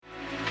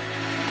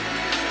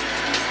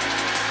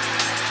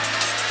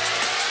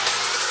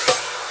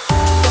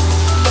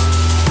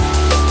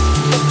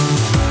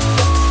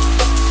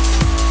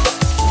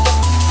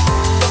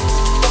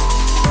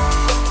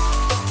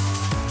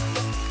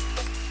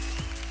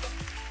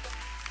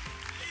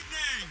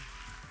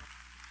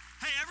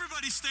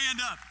Please stand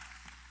up.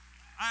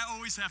 I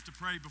always have to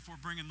pray before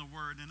bringing the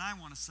word, and I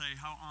want to say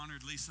how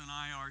honored Lisa and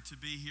I are to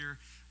be here.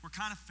 We're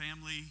kind of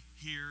family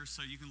here,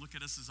 so you can look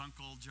at us as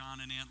Uncle John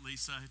and Aunt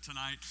Lisa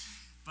tonight.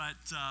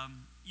 But,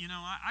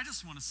 I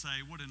just want to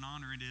say what an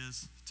honor it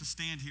is to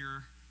stand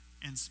here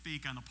and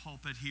speak on a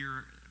pulpit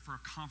here for a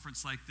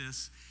conference like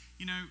this.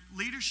 You know,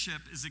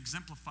 leadership is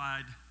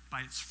exemplified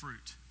by its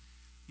fruit.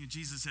 You know,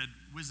 Jesus said,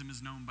 wisdom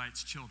is known by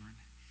its children.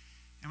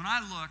 And when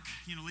I look,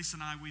 Lisa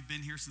and I, we've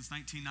been here since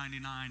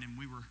 1999, and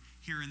we were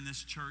here in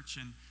this church,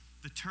 and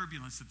the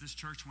turbulence that this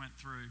church went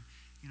through.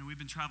 We've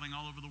been traveling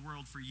all over the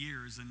world for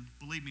years, and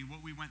believe me,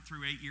 what we went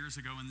through 8 years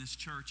ago in this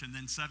church, and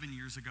then 7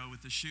 years ago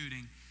with the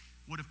shooting,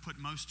 would have put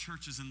most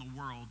churches in the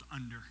world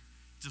under.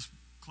 Just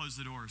close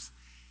the doors.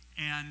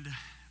 And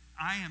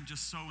I am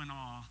just so in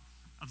awe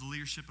of the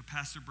leadership of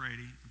Pastor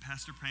Brady and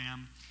Pastor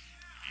Pam.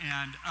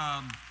 And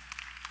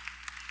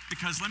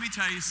because let me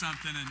tell you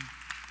something, and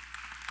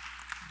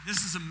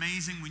this is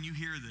amazing when you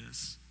hear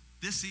this.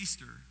 This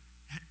Easter,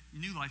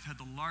 New Life had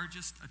the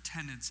largest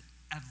attendance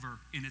ever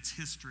in its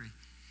history.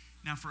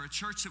 Now, for a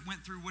church that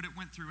went through what it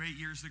went through 8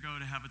 years ago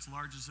to have its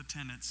largest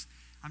attendance,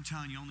 I'm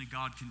telling you, only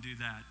God can do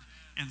that.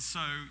 And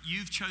so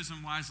you've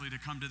chosen wisely to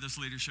come to this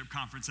leadership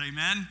conference.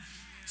 Amen?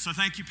 So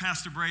thank you,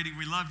 Pastor Brady.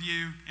 We love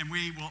you, and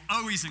we will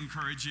always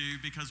encourage you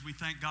because we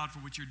thank God for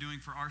what you're doing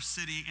for our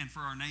city and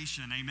for our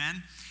nation.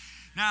 Amen?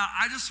 Now,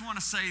 I just want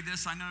to say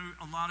this. I know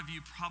a lot of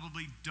you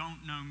probably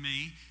don't know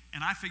me,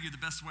 and I figure the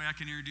best way I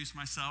can introduce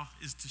myself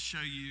is to show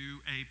you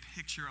a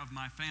picture of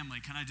my family.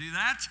 Can I do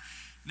that?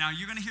 Now,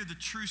 you're going to hear the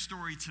true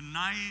story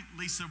tonight.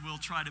 Lisa will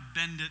try to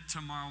bend it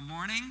tomorrow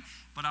morning,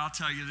 but I'll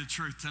tell you the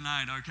truth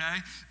tonight, okay?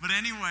 But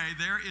anyway,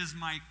 there is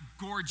my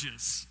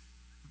gorgeous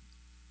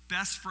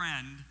best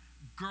friend,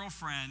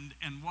 girlfriend,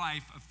 and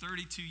wife of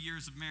 32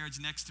 years of marriage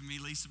next to me,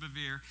 Lisa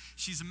Bevere.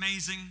 She's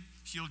amazing.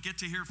 You'll get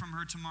to hear from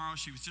her tomorrow.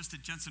 She was just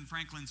at Jensen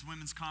Franklin's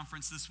women's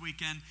conference this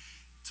weekend.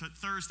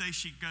 Thursday,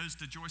 she goes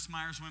to Joyce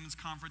Meyer's women's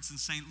conference in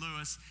St.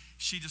 Louis.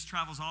 She just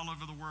travels all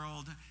over the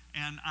world,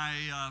 and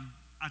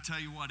I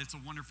tell you what, it's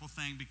a wonderful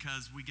thing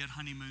because we get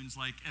honeymoons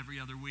like every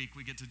other week.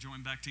 We get to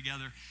join back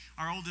together.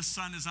 Our oldest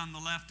son is on the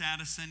left,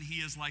 Addison. He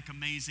is like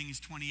amazing. He's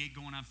 28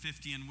 going on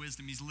 50 in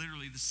wisdom. He's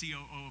literally the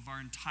COO of our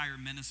entire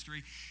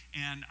ministry,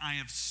 and I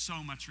have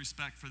so much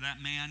respect for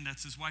that man.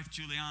 That's his wife,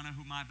 Juliana,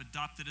 whom I've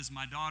adopted as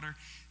my daughter.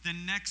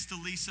 Then next to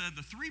Lisa,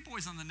 the three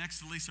boys on the next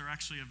to Lisa are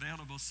actually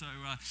available, so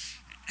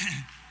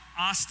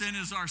Austin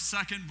is our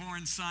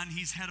second-born son.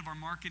 He's head of our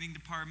marketing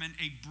department,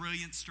 a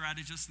brilliant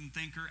strategist and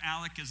thinker.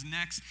 Alec is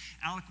next.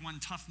 Alec won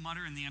Tough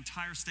Mudder in the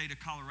entire state of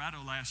Colorado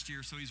last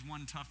year, so he's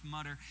won Tough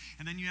Mudder.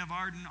 And then you have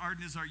Arden.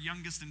 Arden is our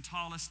youngest and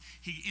tallest.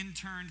 He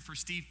interned for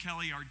Steve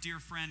Kelly, our dear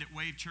friend at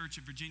Wave Church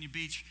at Virginia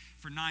Beach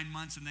for 9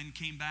 months and then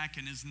came back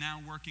and is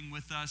now working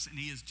with us, and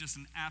he is just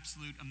an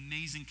absolute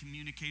amazing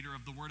communicator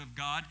of the Word of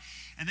God.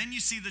 And then you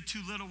see the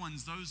two little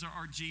ones. Those are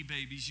our G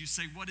babies. You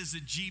say, what is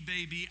a G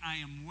baby? I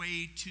am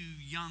way too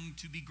young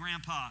to be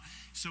grandpa.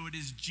 So it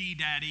is G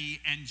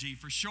Daddy and G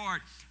for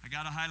short. I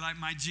got to highlight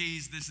my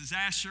G's. This is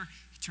Asher.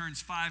 He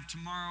turns 5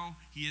 tomorrow.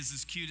 He is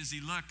as cute as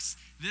he looks.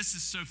 This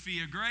is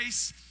Sophia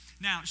Grace.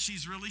 Now,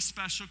 she's really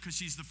special because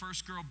she's the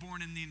first girl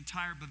born in the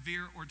entire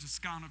Bevere or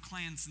Toscano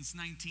clan since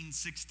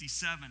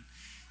 1967.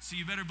 So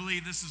you better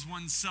believe this is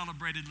one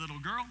celebrated little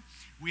girl.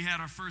 We had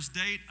our first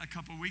date a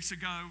couple weeks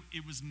ago.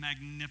 It was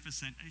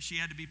magnificent. She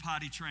had to be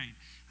potty trained.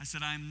 I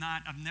said,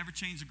 I've never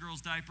changed a girl's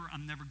diaper.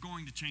 I'm never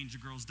going to change a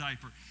girl's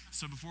diaper.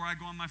 So before I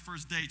go on my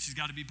first date, she's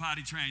got to be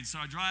potty trained. So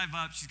I drive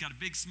up. She's got a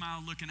big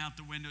smile looking out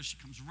the window. She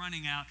comes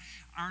running out,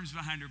 arms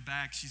behind her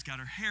back. She's got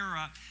her hair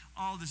up,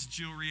 all this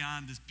jewelry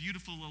on, this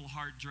beautiful little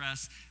heart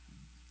dress.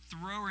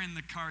 Throw her in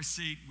the car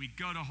seat. We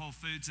go to Whole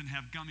Foods and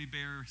have gummy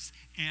bears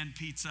and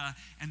pizza.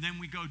 And then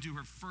we go do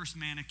her first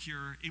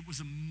manicure. It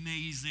was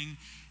amazing.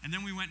 And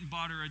then we went and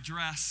bought her a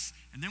dress.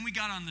 And then we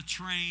got on the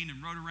train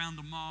and rode around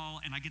the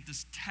mall. And I get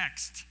this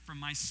text from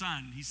my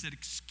son. He said,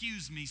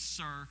 excuse me,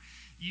 sir.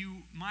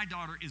 My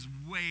daughter is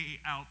way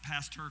out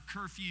past her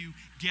curfew.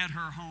 Get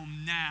her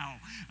home now.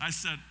 I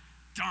said,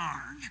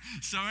 darn.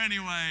 So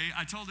anyway,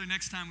 I told her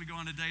next time we go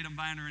on a date, I'm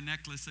buying her a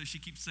necklace. So she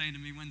keeps saying to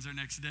me, when's our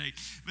next date?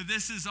 But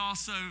this is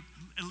also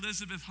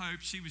Elizabeth Hope.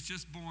 She was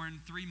just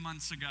born 3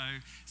 months ago.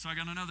 So I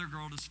got another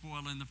girl to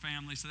spoil in the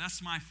family. So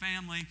that's my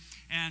family.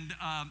 And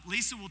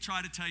Lisa will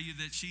try to tell you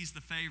that she's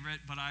the favorite,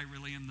 but I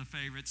really am the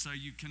favorite. So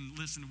you can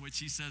listen to what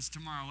she says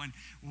tomorrow and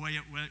weigh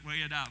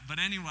it out. But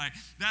anyway,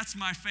 that's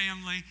my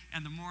family.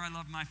 And the more I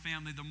love my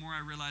family, the more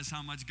I realize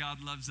how much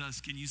God loves us.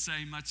 Can you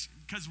say much?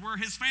 Because we're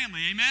his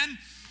family. Amen?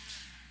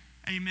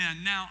 Amen.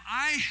 Now,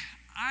 I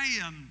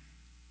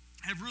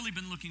have really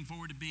been looking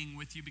forward to being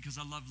with you because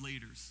I love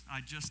leaders.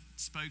 I just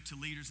spoke to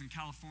leaders in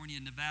California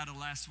and Nevada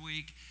last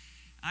week.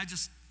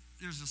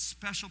 There's a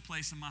special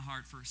place in my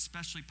heart for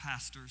especially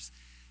pastors.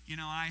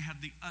 I have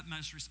the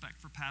utmost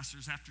respect for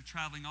pastors. After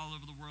traveling all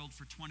over the world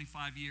for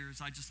 25 years,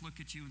 I just look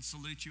at you and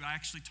salute you. I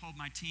actually told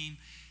my team,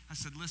 I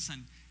said,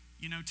 listen,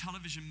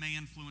 television may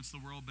influence the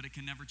world, but it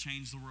can never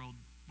change the world.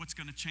 what's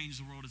going to change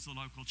the world is the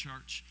local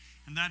church.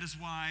 And that is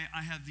why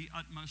I have the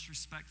utmost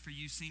respect for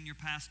you senior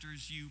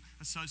pastors, you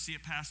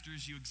associate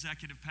pastors, you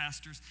executive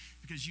pastors,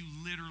 because you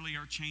literally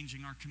are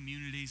changing our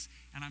communities,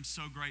 and I'm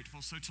so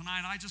grateful. So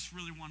tonight, I just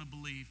really want to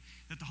believe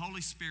that the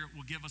Holy Spirit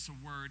will give us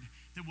a word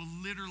that will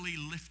literally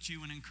lift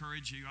you and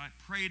encourage you. I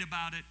prayed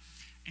about it,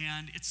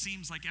 and it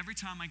seems like every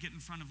time I get in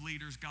front of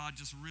leaders, God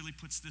just really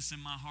puts this in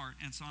my heart.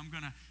 And so I'm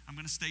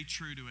gonna stay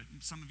true to it.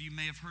 And some of you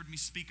may have heard me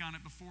speak on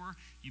it before,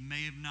 you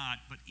may have not,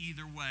 but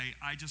either way,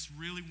 I just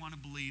really want to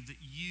believe that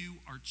you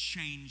are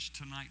changed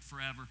tonight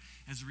forever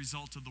as a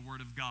result of the Word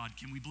of God.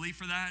 Can we believe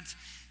for that?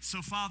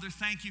 So Father,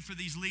 thank you for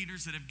these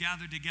leaders that have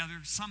gathered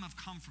together. Some have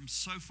come from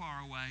so far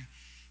away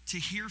to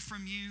hear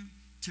from you,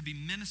 to be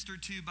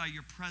ministered to by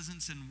your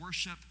presence in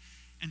worship,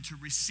 and to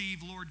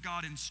receive, Lord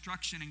God,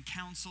 instruction and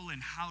counsel in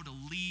how to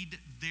lead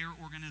their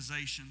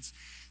organizations.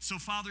 So,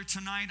 Father,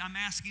 tonight I'm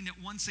asking that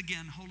once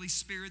again, Holy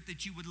Spirit,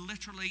 that you would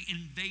literally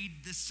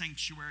invade this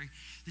sanctuary,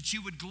 that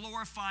you would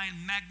glorify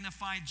and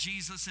magnify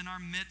Jesus in our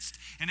midst.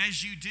 And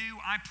as you do,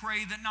 I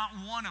pray that not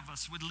one of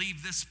us would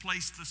leave this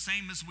place the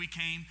same as we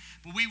came,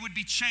 but we would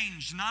be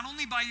changed not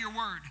only by your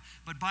word,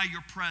 but by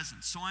your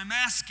presence. So I'm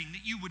asking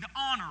that you would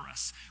honor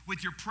us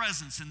with your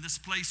presence in this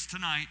place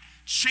tonight.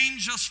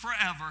 Change us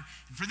forever.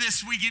 And for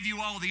this, we give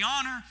you all the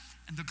honor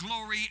and the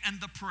glory and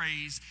the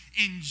praise.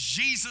 In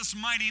Jesus'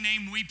 mighty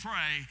name we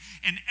pray.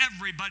 And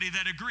everybody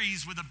that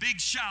agrees with a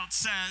big shout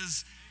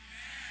says,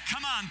 amen.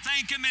 Come on,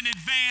 thank him in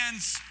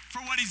advance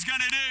for what he's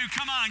going to do.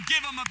 Come on,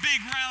 give him a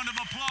big round of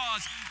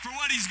applause for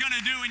what he's going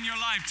to do in your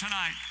life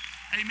tonight.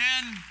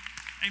 Amen.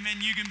 Amen.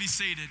 You can be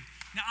seated.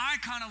 Now, I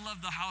kind of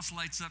love the house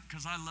lights up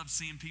because I love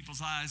seeing people's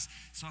eyes,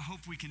 so I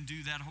hope we can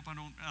do that. I hope I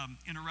don't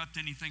interrupt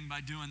anything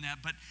by doing that.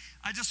 But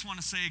I just want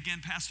to say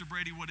again, Pastor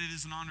Brady, what it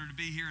is an honor to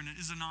be here, and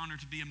it is an honor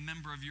to be a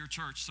member of your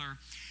church, sir.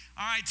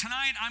 All right,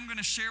 tonight I'm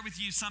going to share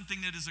with you something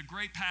that is a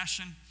great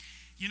passion.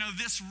 You know,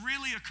 this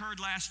really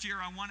occurred last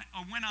year. I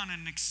went on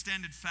an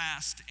extended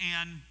fast,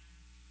 and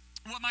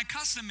what my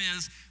custom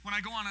is when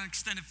I go on an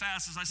extended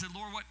fast is I said,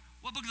 Lord, what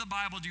book of the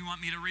Bible do you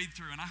want me to read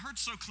through? And I heard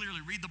so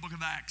clearly, read the book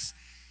of Acts.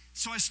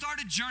 So I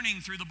started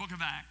journeying through the book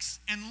of Acts,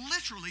 and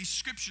literally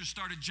scriptures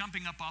started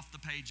jumping up off the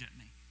page at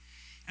me.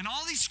 And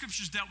all these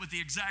scriptures dealt with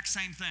the exact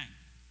same thing.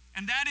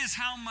 And that is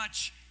how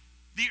much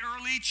the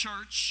early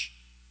church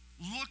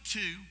looked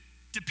to,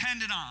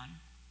 depended on,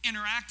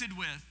 interacted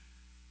with,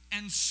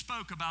 and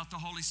spoke about the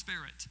Holy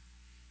Spirit.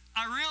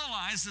 I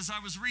realized as I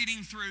was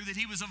reading through that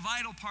he was a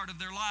vital part of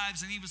their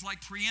lives, and he was like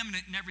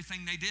preeminent in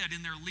everything they did,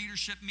 in their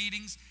leadership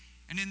meetings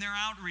and in their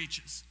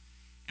outreaches.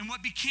 And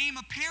what became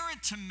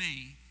apparent to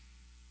me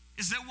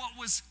is that what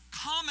was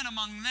common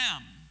among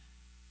them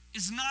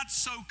is not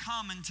so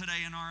common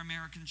today in our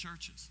American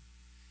churches.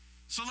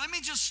 So let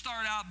me just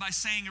start out by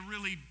saying a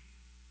really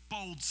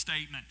bold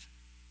statement.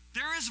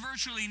 There is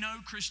virtually no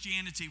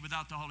Christianity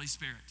without the Holy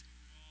Spirit.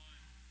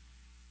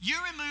 You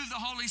remove the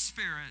Holy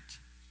Spirit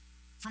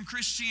from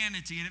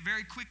Christianity, and it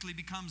very quickly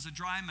becomes a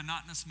dry,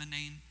 monotonous,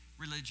 mundane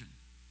religion.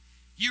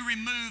 You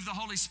remove the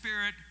Holy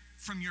Spirit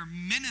from your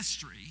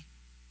ministry,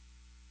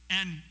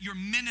 and your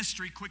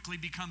ministry quickly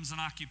becomes an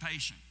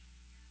occupation.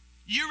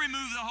 You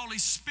remove the Holy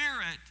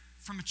Spirit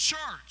from a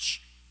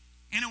church,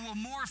 and it will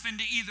morph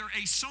into either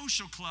a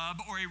social club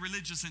or a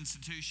religious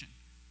institution.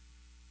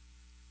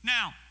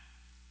 Now,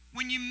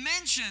 when you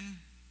mention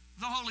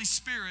the Holy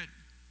Spirit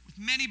with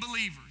many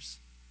believers,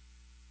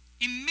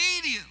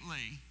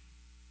 immediately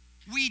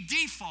we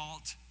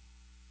default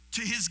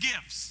to his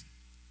gifts,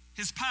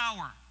 his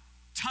power,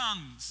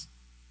 tongues.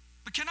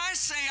 But can I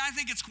say, I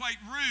think it's quite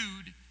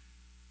rude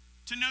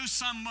to know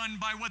someone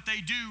by what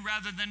they do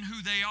rather than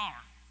who they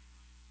are.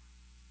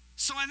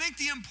 So I think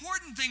the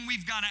important thing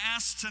we've got to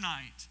ask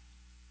tonight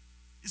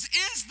is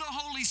the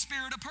Holy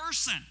Spirit a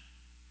person?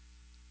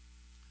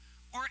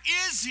 Or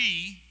is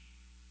he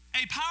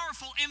a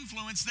powerful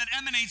influence that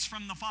emanates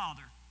from the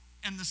Father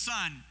and the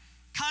Son?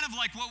 Kind of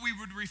like what we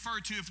would refer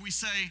to if we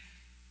say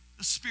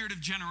the spirit of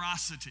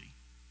generosity.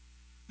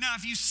 Now,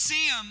 if you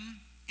see him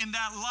in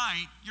that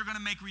light, you're going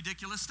to make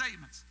ridiculous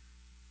statements.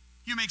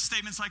 You make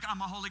statements like, I'm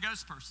a Holy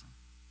Ghost person,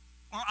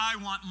 or I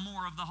want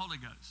more of the Holy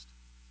Ghost.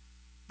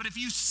 But if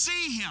you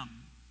see him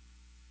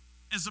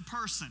as a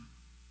person,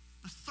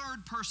 the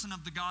third person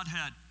of the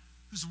Godhead,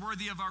 who's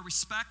worthy of our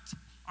respect,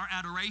 our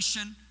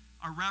adoration,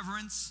 our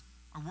reverence,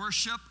 our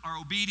worship, our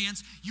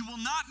obedience, you will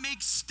not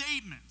make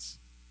statements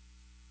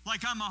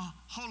like I'm a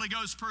Holy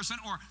Ghost person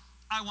or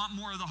I want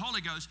more of the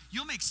Holy Ghost.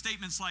 You'll make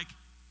statements like,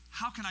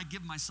 how can I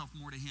give myself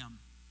more to him?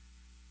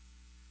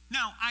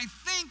 Now, I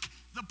think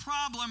the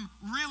problem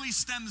really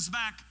stems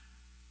back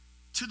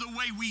to the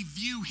way we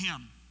view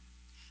him.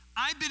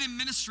 I've been in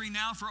ministry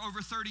now for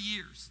over 30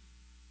 years.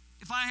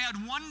 If I had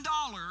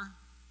 $1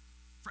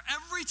 for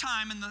every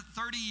time in the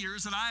 30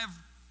 years that I have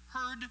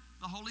heard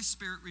the Holy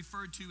Spirit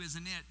referred to as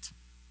an it,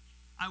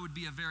 I would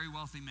be a very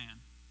wealthy man.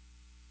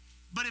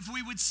 But if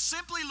we would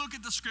simply look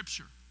at the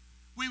scripture,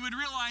 we would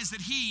realize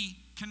that he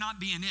cannot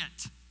be an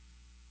it.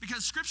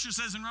 Because scripture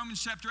says in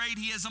Romans chapter 8,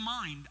 he has a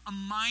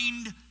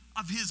mind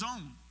of his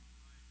own.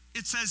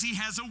 It says he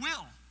has a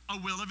will. a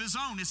will of his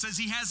own. It says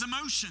he has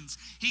emotions.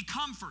 He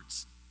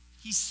comforts.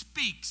 He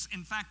speaks.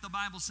 In fact, the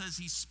Bible says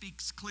he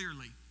speaks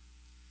clearly.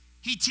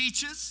 He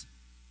teaches.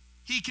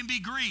 He can be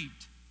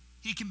grieved.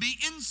 He can be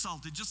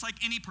insulted, just like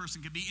any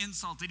person can be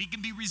insulted. He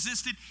can be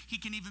resisted. He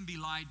can even be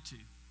lied to.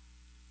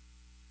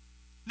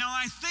 Now,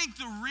 I think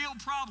the real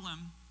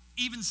problem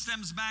even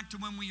stems back to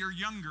when we were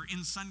younger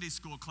in Sunday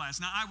school class.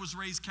 Now, I was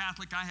raised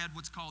Catholic. I had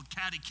what's called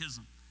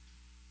catechism.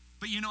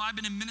 But, I've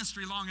been in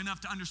ministry long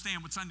enough to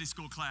understand what Sunday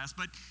school class.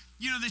 But,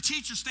 the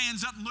teacher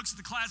stands up and looks at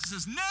the class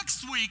and says,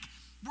 next week,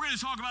 we're going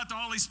to talk about the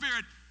Holy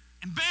Spirit.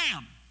 And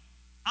bam,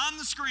 on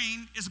the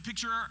screen is a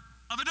picture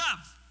of a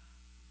dove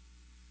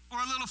or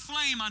a little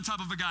flame on top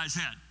of a guy's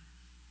head.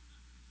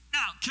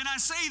 Now, can I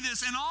say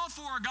this? In all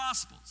four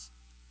Gospels,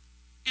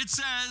 it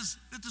says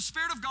that the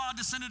Spirit of God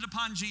descended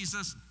upon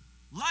Jesus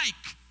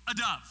like a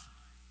dove.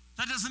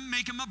 That doesn't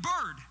make him a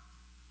bird.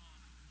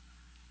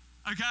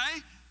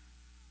 Okay?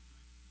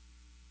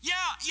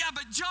 Yeah,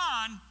 but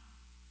John,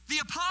 the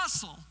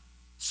apostle,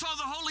 saw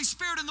the Holy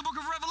Spirit in the book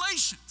of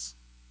Revelations.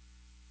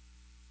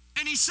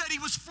 And he said he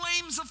was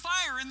flames of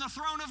fire in the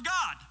throne of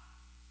God.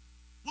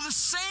 Well, the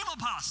same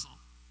apostle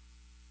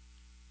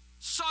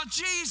saw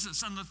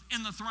Jesus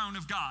in the throne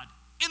of God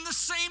in the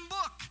same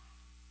book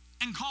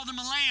and called him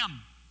a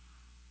lamb.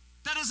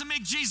 That doesn't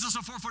make Jesus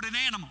a four-footed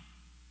animal.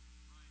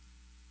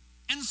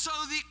 And so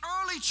the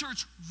early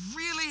church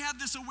really had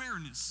this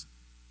awareness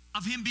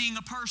of him being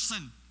a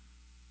person.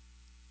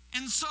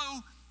 And so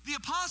the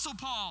Apostle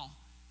Paul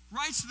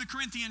writes to the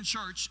Corinthian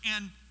church,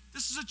 and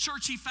this is a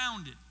church he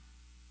founded.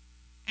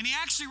 And he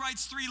actually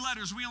writes 3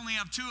 letters. We only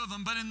have 2 of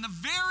them. But in the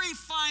very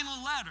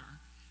final letter,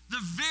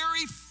 the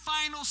very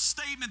final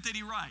statement that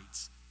he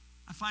writes,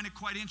 I find it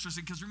quite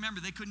interesting because remember,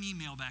 they couldn't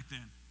email back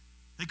then.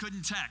 They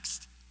couldn't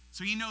text.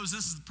 So he knows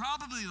this is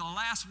probably the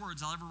last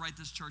words I'll ever write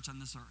this church on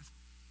this earth.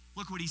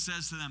 Look what he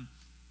says to them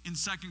in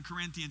 2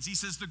 Corinthians. He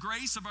says, the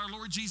grace of our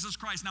Lord Jesus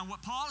Christ. Now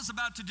what Paul is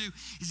about to do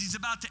is he's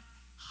about to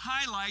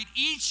highlight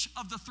each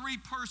of the 3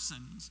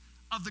 persons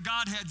of the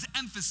Godhead's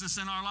emphasis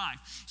in our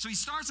life. So he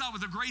starts out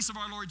with the grace of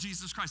our Lord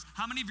Jesus Christ.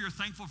 How many of you are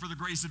thankful for the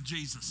grace of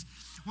Jesus?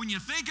 When you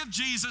think of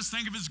Jesus,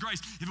 think of his grace.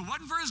 If it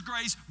wasn't for his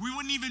grace, we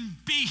wouldn't even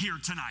be here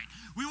tonight.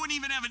 We wouldn't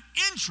even have an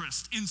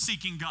interest in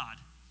seeking God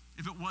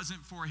if it wasn't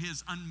for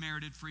his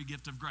unmerited free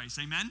gift of grace.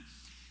 Amen?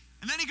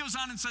 And then he goes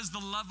on and says the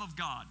love of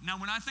God. Now,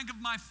 when I think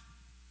of my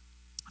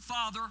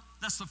Father,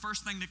 that's the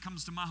first thing that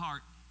comes to my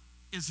heart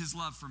is his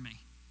love for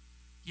me.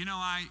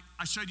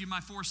 I showed you my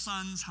 4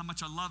 sons, how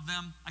much I love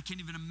them. I can't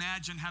even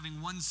imagine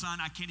having one son.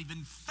 I can't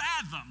even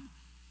fathom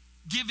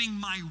giving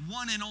my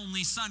one and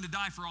only son to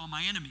die for all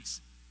my enemies.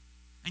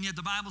 And yet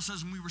the Bible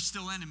says when we were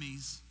still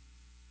enemies,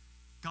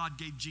 God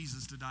gave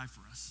Jesus to die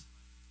for us.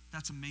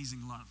 That's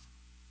amazing love.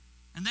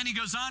 And then he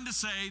goes on to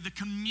say, the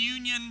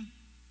communion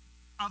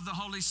of the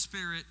Holy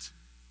Spirit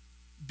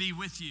be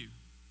with you.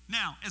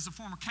 Now, as a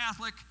former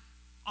Catholic,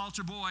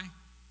 altar boy,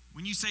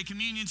 when you say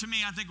communion to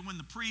me, I think of when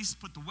the priest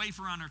put the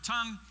wafer on her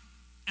tongue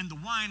and the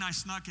wine I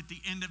snuck at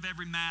the end of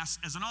every Mass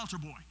as an altar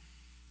boy.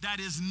 That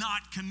is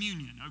not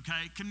communion,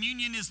 okay?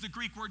 Communion is the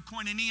Greek word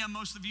koinonia.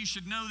 Most of you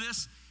should know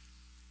this.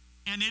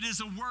 And it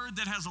is a word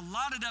that has a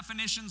lot of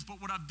definitions,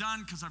 but what I've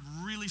done, because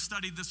I've really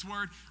studied this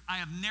word, I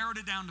have narrowed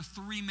it down to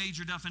 3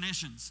 major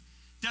definitions.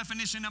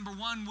 Definition number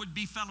 1 would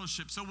be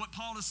fellowship. So what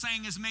Paul is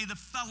saying is, may the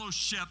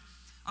fellowship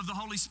of the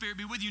Holy Spirit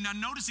be with you. Now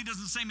notice he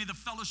doesn't say, may the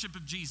fellowship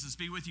of Jesus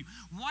be with you.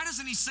 Why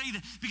doesn't he say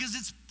that? Because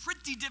it's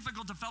pretty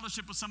difficult to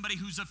fellowship with somebody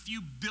who's a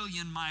few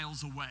billion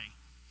miles away.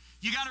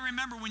 You got to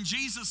remember, when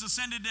Jesus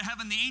ascended to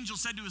heaven, the angel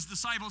said to his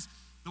disciples,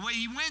 the way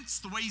he went,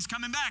 the way he's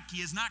coming back.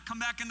 He has not come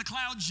back in the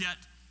clouds yet.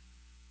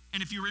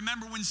 And if you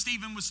remember when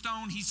Stephen was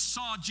stoned, he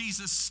saw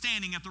Jesus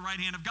standing at the right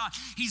hand of God.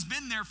 He's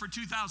been there for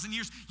 2,000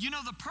 years.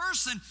 The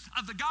person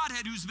of the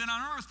Godhead who's been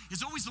on earth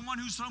is always the one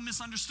who's so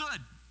misunderstood,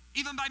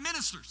 even by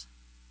ministers.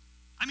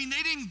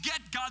 They didn't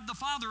get God the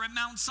Father at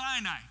Mount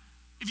Sinai.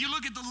 If you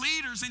look at the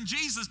leaders in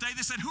Jesus' day,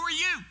 they said, who are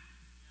you?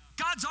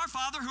 God's our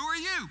Father, who are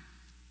you?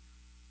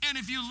 And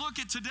if you look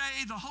at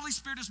today, the Holy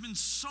Spirit has been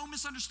so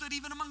misunderstood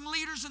even among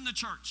leaders in the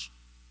church.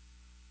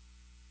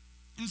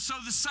 And so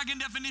the second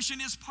definition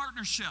is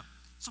partnership.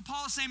 So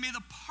Paul is saying, may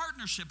the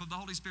partnership of the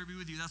Holy Spirit be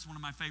with you. That's one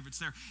of my favorites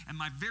there. And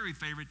my very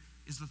favorite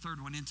is the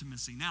third one,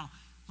 intimacy. Now,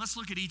 let's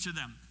look at each of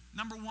them.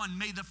 Number 1,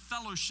 may the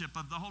fellowship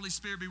of the Holy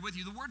Spirit be with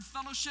you. The word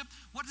fellowship,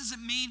 what does it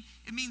mean?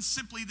 It means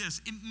simply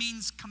this. It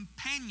means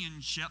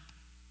companionship,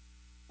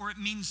 or it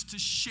means to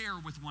share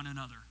with one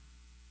another.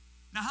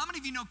 Now, how many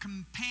of you know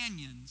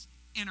companions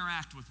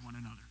interact with one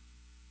another?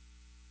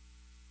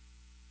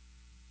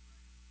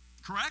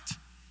 Correct?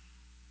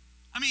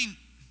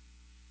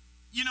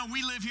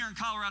 We live here in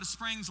Colorado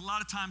Springs. A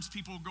lot of times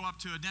people go up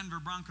to a Denver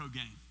Bronco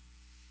game.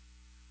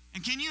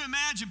 And can you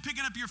imagine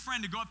picking up your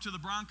friend to go up to the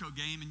Bronco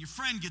game, and your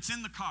friend gets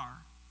in the car,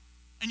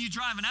 and you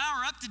drive an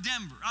hour up to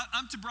Denver,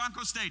 up to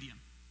Bronco Stadium,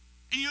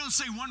 and you don't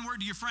say one word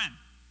to your friend.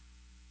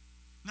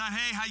 Not,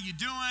 hey, how you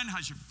doing?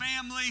 How's your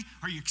family?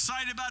 Are you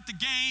excited about the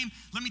game?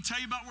 Let me tell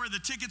you about where the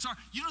tickets are.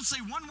 You don't say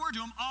one word to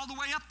them all the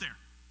way up there.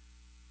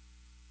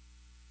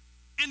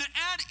 And to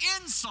add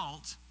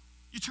insult,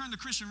 you turn the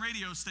Christian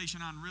radio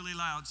station on really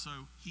loud so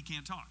he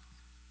can't talk.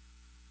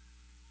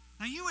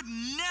 Now, you would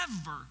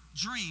never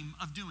dream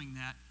of doing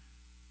that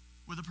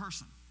with a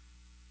person.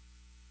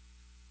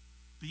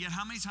 But yet,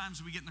 how many times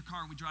do we get in the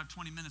car and we drive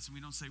 20 minutes and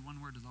we don't say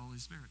one word to the Holy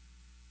Spirit?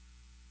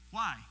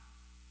 Why?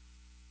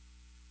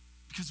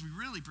 Because we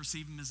really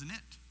perceive him as an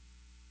it,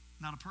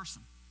 not a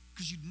person.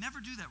 Because you'd never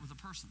do that with a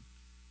person.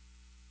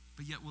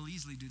 But yet, we'll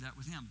easily do that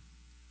with him.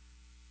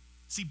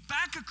 See,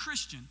 back a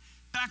Christian,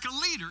 back a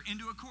leader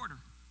into a quarter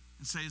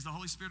and say, is the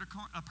Holy Spirit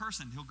a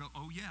person? He'll go,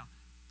 oh yeah.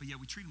 But yet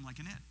we treat him like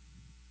an it.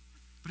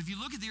 But if you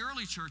look at the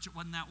early church, it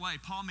wasn't that way.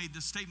 Paul made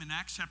this statement in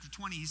Acts chapter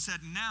 20. He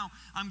said, now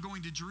I'm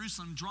going to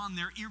Jerusalem, drawn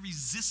there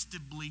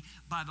irresistibly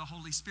by the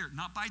Holy Spirit.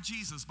 Not by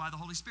Jesus, by the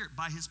Holy Spirit,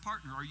 by his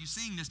partner. Are you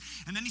seeing this?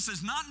 And then he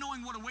says, not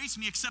knowing what awaits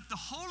me, except the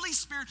Holy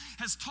Spirit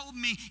has told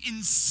me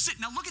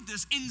now look at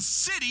this, in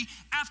city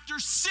after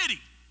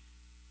city,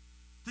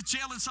 the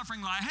jail and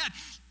suffering lie ahead.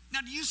 Now,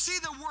 do you see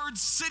the word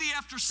city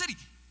after city?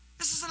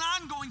 This is an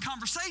ongoing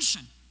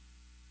conversation.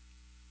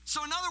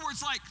 So in other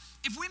words, like,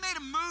 if we made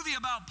a movie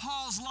about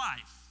Paul's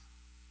life,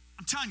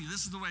 I'm telling you,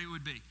 this is the way it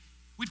would be.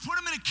 We'd put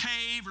him in a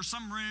cave or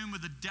some room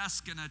with a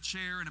desk and a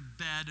chair and a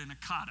bed and a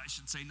cot, I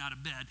should say, not a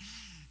bed.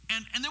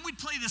 And then we'd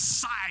play this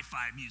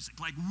sci-fi music,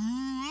 like,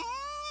 woo,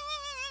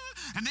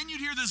 and then you'd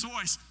hear this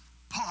voice,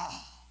 Paul,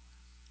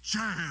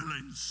 jail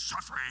and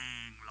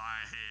suffering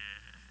lie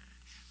ahead.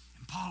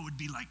 And Paul would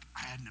be like,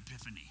 I had an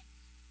epiphany.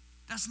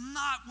 That's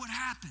not what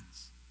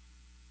happens.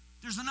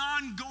 There's an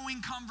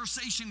ongoing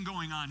conversation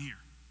going on here.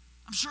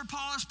 I'm sure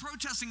Paul is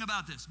protesting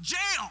about this.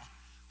 Jail.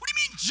 What do you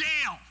mean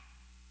jail?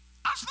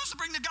 I'm supposed to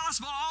bring the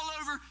gospel all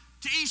over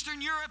to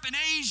Eastern Europe and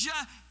Asia.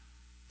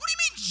 What do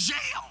you mean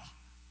jail?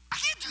 I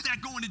can't do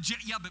that going to jail.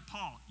 Yeah, but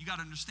Paul, you got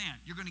to understand.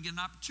 You're going to get an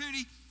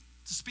opportunity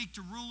to speak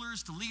to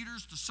rulers, to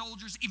leaders, to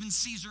soldiers, even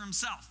Caesar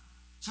himself.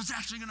 So it's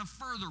actually going to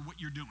further what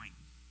you're doing.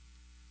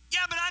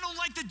 Yeah, but I don't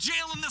like the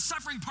jail and the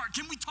suffering part.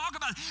 Can we talk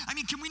about it? I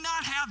mean, can we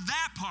not have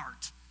that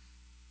part?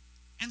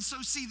 And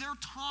so, see, they're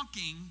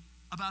talking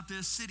about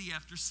this city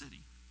after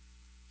city.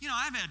 You know,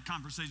 I've had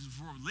conversations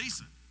before with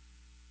Lisa.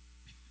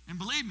 And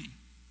believe me,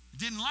 it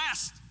didn't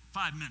last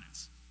 5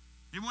 minutes.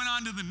 It went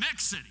on to the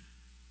next city,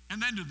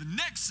 and then to the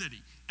next city,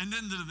 and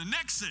then to the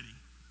next city.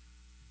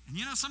 And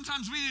you know,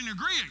 sometimes we didn't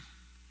agree,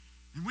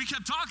 and we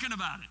kept talking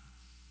about it.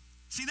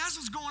 See, that's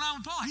what's going on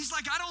with Paul. He's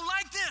like, I don't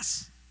like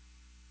this.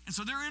 And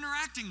so they're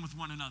interacting with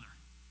one another.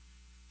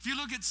 If you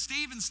look at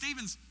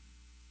Stephen's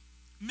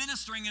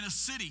ministering in a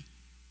city,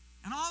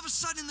 and all of a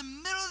sudden in the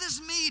middle of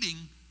this meeting,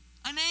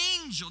 an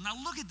angel, now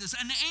look at this,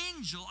 an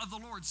angel of the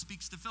Lord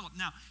speaks to Philip.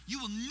 Now, you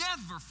will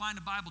never find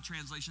a Bible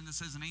translation that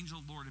says an angel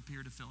of the Lord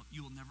appeared to Philip.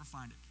 You will never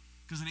find it,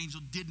 because an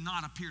angel did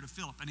not appear to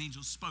Philip. An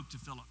angel spoke to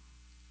Philip.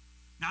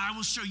 Now, I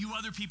will show you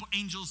other people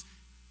angels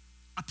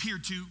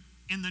appeared to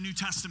in the New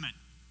Testament.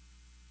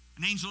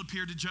 An angel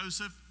appeared to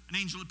Joseph. An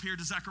angel appeared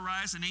to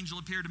Zacharias. An angel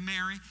appeared to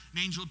Mary. An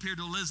angel appeared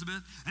to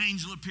Elizabeth. An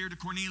angel appeared to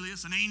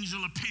Cornelius. An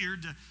angel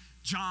appeared to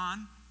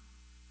John.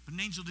 But an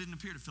angel didn't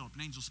appear to Philip.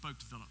 An angel spoke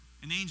to Philip.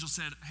 An angel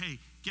said, hey,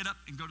 get up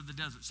and go to the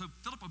desert. So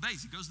Philip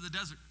obeys. He goes to the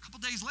desert. A couple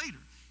days later,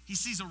 he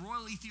sees a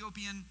royal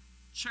Ethiopian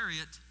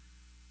chariot.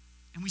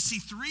 And we see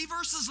 3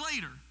 verses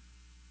later,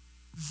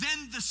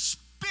 then the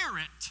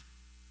Spirit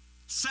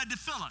said to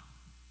Philip,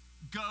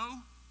 go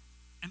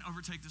and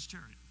overtake this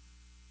chariot.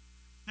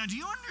 Now, do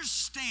you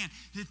understand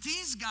that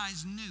these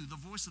guys knew the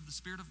voice of the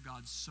Spirit of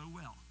God so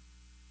well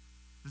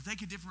that they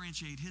could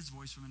differentiate his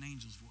voice from an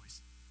angel's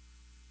voice?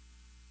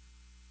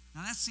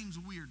 Now, that seems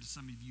weird to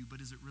some of you,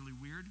 but is it really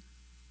weird?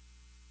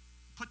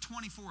 Put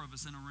 24 of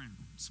us in a room,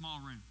 small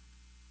room.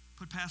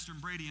 Put Pastor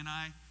Brady and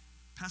I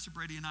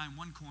in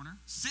one corner,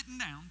 sitting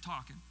down,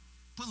 talking.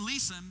 Put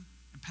Lisa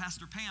and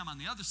Pastor Pam on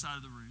the other side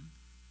of the room,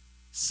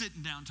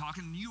 sitting down,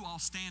 talking, and you all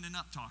standing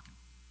up, talking.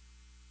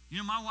 You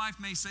know, my wife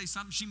may say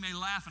something, she may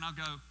laugh, and I'll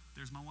go,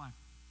 there's my wife.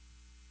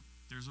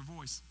 There's her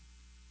voice.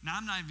 Now,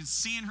 I'm not even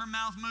seeing her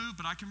mouth move,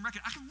 but I can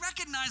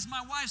recognize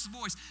my wife's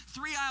voice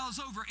 3 aisles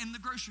over in the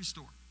grocery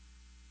store.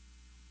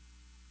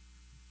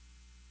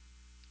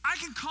 I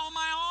can call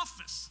my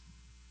office,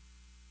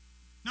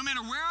 no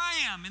matter where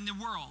I am in the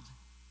world,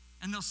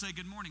 and they'll say,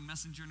 good morning,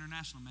 Messenger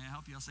International. May I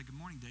help you? I'll say, good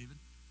morning, David.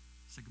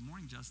 I'll say, good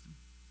morning, Justin.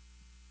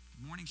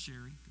 Good morning,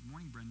 Sherry. Good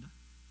morning, Brenda.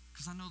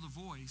 Because I know the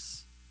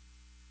voice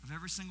of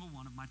every single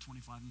one of my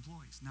 25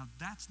 employees. Now,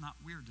 that's not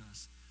weird to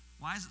us.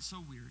 Why is it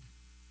so weird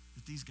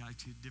that these guys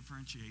could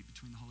differentiate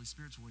between the Holy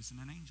Spirit's voice and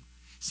an angel?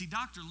 See,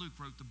 Dr. Luke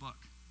wrote the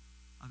book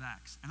of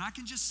Acts, and I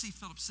can just see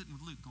Philip sitting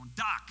with Luke going,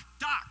 Doc,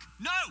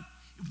 no!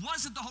 It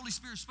wasn't the Holy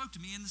Spirit who spoke to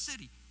me in the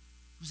city.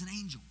 It was an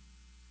angel.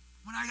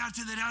 When I got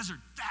to the desert,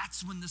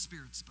 that's when the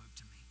Spirit spoke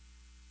to me.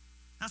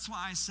 That's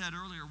why I said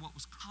earlier what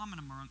was common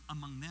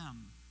among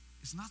them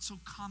is not so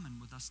common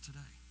with us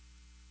today.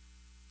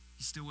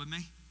 You still with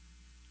me?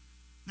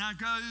 Now it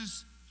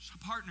goes to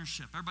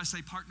partnership. Everybody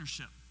say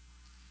partnership.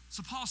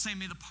 So Paul's saying,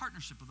 may the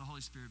partnership of the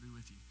Holy Spirit be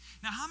with you.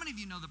 Now, how many of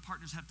you know that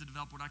partners have to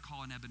develop what I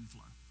call an ebb and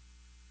flow?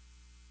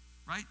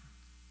 Right?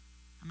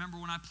 I remember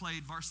when I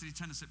played varsity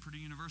tennis at Purdue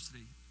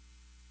University,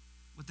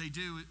 what they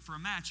do for a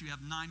match, you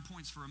have 9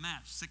 points for a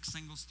match, 6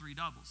 singles, 3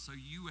 doubles. So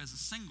you as a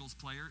singles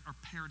player are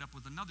paired up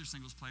with another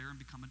singles player and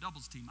become a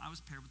doubles team. I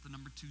was paired with the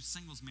number 2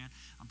 singles man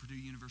on Purdue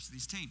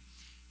University's team.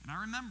 And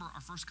I remember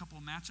our first couple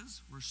of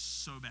matches were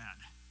so bad.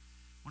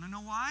 Want to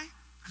know why?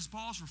 Because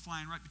balls were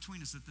flying right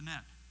between us at the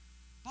net.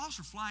 Balls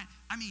were flying.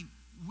 I mean,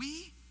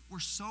 we were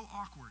so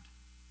awkward.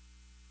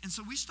 And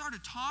so we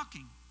started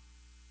talking.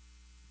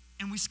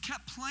 And we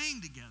kept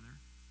playing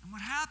together. And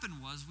what happened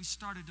was we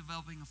started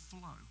developing a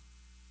flow.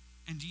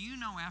 And do you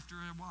know, after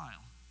a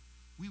while,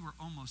 we were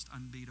almost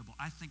unbeatable.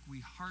 I think we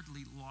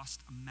hardly lost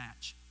a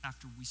match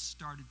after we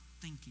started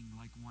thinking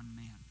like one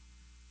man.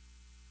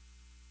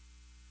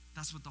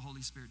 That's what the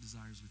Holy Spirit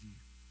desires with you.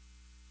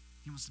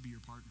 He wants to be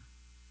your partner.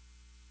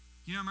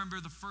 You know, I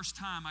remember the first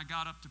time I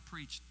got up to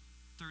preach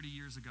 30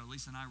 years ago.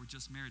 Lisa and I were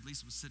just married.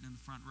 Lisa was sitting in the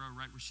front row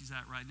right where she's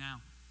at right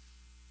now.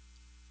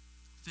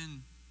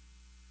 Within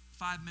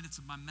 5 minutes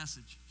of my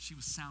message, she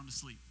was sound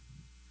asleep.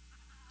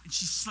 And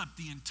she slept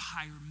the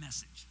entire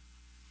message.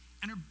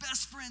 And her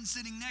best friend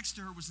sitting next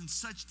to her was in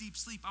such deep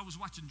sleep, I was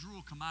watching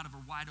drool come out of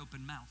her wide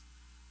open mouth.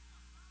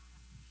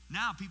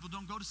 Now people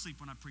don't go to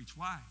sleep when I preach.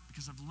 Why?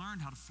 Because I've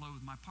learned how to flow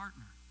with my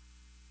partner.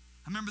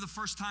 I remember the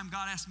first time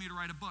God asked me to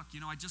write a book. You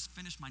know, I just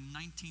finished my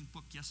 19th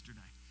book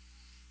yesterday.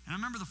 And I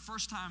remember the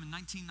first time in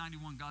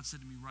 1991, God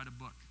said to me, write a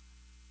book.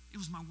 It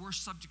was my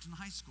worst subject in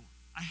high school.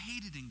 I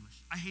hated English.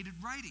 I hated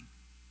writing.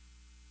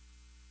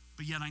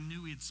 But yet I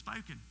knew he had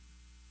spoken.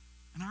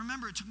 And I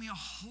remember it took me a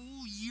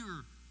whole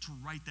year to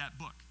write that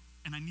book.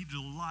 And I needed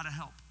a lot of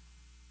help.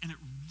 And it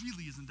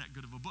really isn't that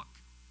good of a book.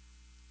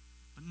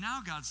 But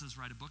now God says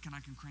write a book and I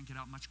can crank it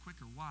out much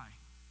quicker. Why?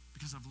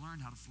 Because I've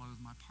learned how to flow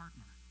with my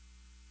partner.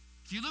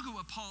 If you look at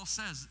what Paul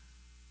says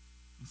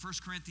in 1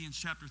 Corinthians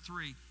chapter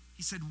 3,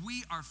 he said,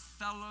 we are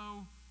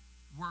fellow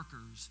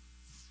workers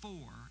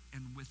for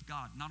and with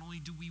God. Not only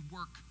do we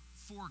work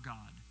for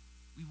God,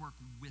 we work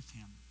with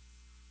him.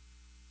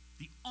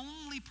 The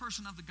only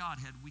person of the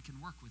Godhead we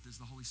can work with is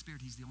the Holy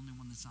Spirit. He's the only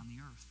one that's on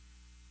the earth.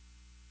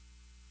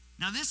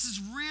 Now, this is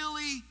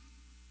really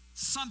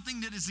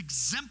something that is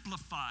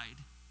exemplified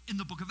in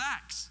the book of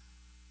Acts.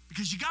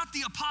 Because you got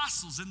the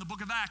apostles in the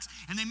book of Acts,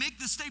 and they make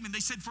this statement. They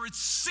said, for it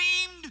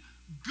seemed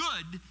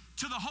good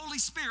to the Holy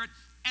Spirit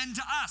and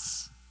to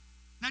us.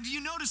 Now, do you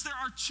notice there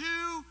are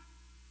 2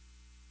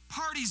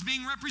 parties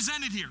being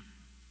represented here?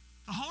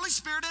 The Holy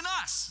Spirit and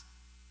us.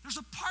 There's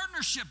a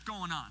partnership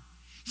going on.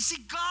 You see,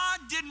 God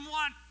didn't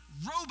want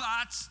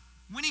robots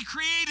when he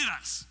created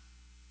us.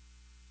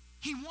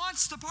 He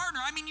wants to partner.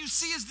 I mean, you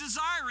see his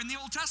desire in the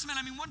Old Testament.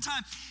 I mean, one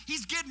time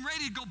he's getting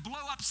ready to go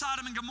blow up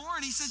Sodom and Gomorrah,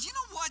 and he says, you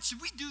know what? Should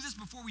we do this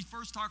before we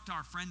first talk to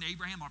our friend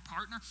Abraham, our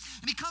partner?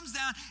 And he comes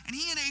down, and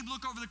he and Abe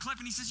look over the cliff,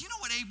 and he says, you know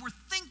what, Abe? We're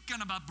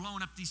thinking about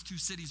blowing up these 2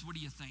 cities. What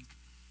do you think?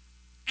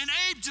 And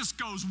Abe just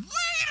goes,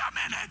 wait a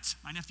minute.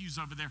 My nephew's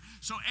over there.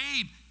 So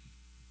Abe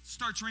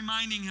starts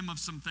reminding him of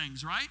some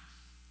things, right?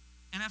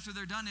 And after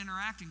they're done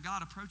interacting,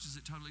 God approaches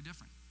it totally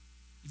different.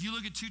 If you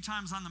look at 2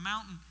 times on the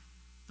mountain,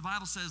 the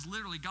Bible says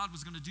literally God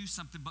was going to do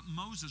something, but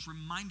Moses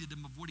reminded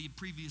him of what he had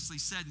previously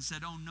said and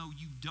said, oh, no,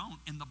 you don't.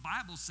 And the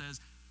Bible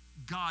says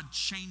God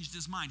changed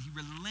his mind. He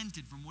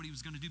relented from what he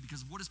was going to do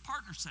because of what his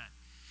partner said.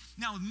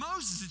 Now, with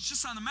Moses, it's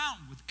just on the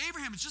mountain. With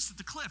Abraham, it's just at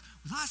the cliff.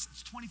 With us,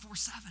 it's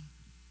 24/7.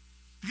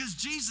 Because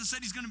Jesus said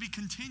he's going to be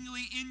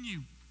continually in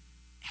you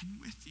and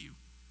with you.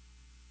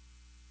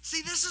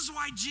 See, this is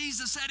why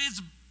Jesus said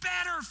it's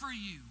better for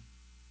you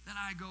that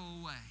I go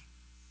away.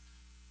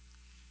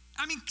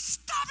 I mean,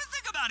 stop and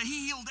think about it.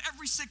 He healed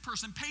every sick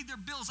person, paid their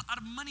bills out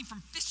of money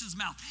from fish's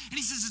mouth. And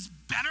he says, it's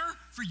better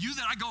for you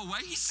that I go away.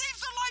 He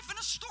saves their life in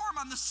a storm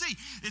on the sea.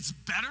 It's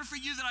better for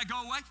you that I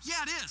go away?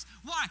 Yeah, it is.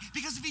 Why?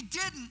 Because if he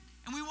didn't,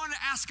 and we wanted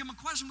to ask him a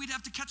question, we'd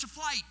have to catch a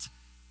flight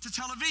to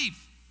Tel Aviv.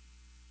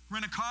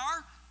 Rent a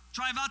car,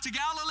 drive out to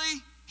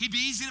Galilee. He'd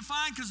be easy to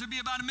find because there'd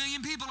be about 1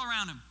 million people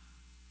around him.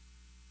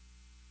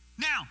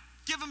 Now,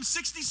 give him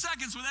 60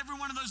 seconds with every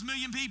one of those 1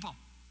 million people.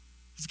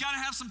 He's got to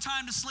have some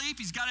time to sleep.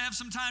 He's got to have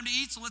some time to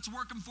eat, so let's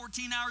work him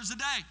 14 hours a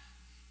day.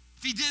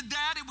 If he did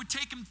that, it would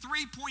take him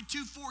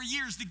 3.24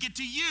 years to get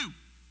to you.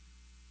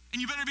 And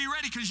you better be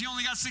ready because you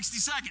only got 60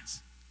 seconds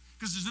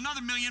because there's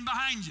another 1 million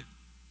behind you.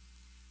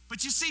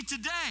 But you see,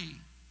 today,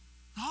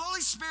 the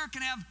Holy Spirit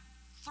can have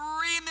 3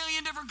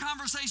 million different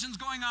conversations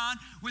going on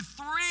with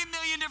 3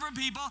 million different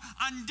people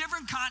on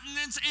different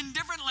continents in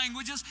different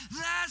languages.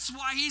 That's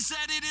why he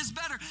said it is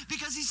better,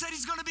 because he said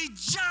he's going to be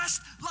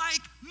just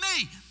like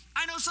me.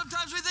 I know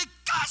sometimes we think,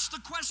 gosh, the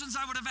questions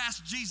I would have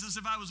asked Jesus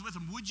if I was with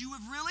him. Would you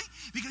have really?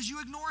 Because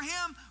you ignore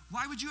him.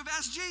 Why would you have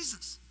asked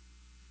Jesus?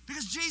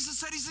 Because Jesus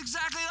said he's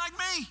exactly like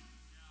me.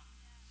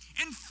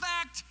 In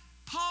fact,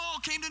 Paul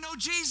came to know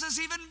Jesus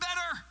even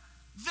better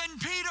than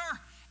Peter.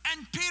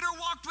 And Peter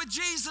walked with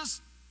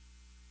Jesus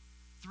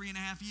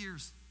 3.5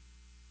 years.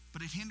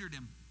 But it hindered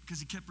him because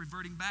he kept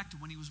reverting back to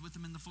when he was with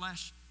him in the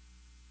flesh.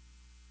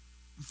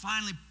 And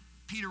finally,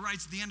 Peter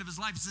writes at the end of his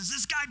life, he says,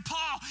 this guy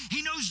Paul,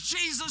 he knows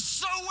Jesus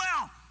so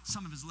well.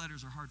 Some of his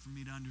letters are hard for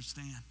me to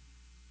understand.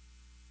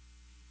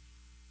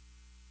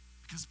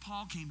 Because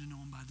Paul came to know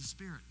him by the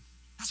Spirit.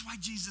 That's why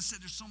Jesus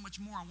said there's so much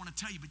more I want to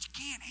tell you, but you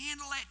can't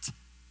handle it.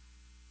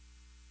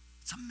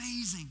 It's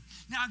amazing.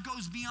 Now it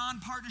goes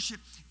beyond partnership.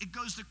 It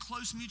goes to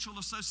close mutual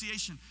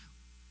association.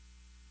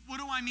 What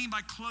do I mean by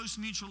close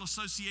mutual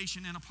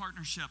association in a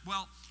partnership?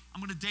 Well,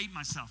 I'm going to date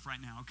myself right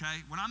now,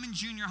 okay? When I'm in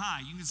junior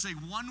high, you can say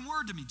one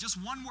word to me, just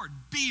one word,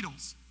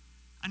 Beatles.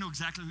 I know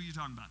exactly who you're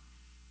talking about.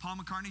 Paul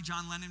McCartney,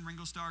 John Lennon,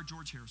 Ringo Starr,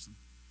 George Harrison.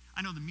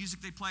 I know the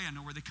music they play. I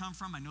know where they come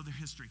from. I know their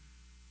history.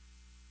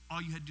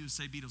 All you had to do is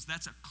say Beatles.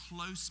 That's a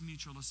close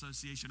mutual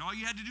association. All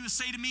you had to do is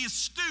say to me is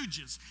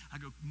Stooges. I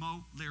go,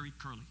 Moe, Larry,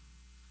 Curly.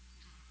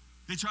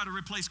 They try to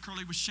replace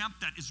Curly with Shemp.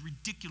 That is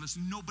ridiculous.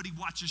 Nobody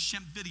watches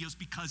Shemp videos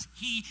because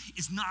he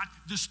is not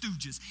the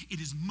Stooges. It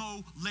is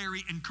Moe,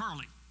 Larry, and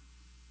Curly.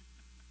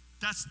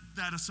 That's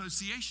that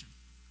association.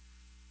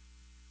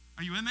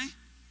 Are you with me?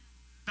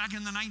 Back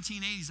in the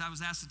 1980s, I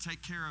was asked to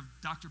take care of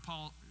Dr.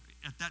 Paul.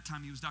 At that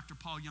time, he was Dr.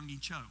 Paul Youngie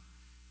Cho.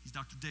 He's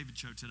Dr. David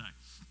Cho today.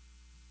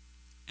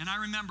 And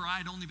I remember I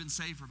had only been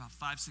saved for about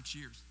 5-6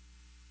 years.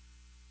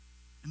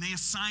 And they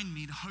assigned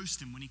me to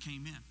host him when he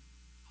came in.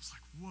 I was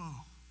like,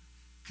 whoa.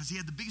 Because he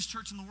had the biggest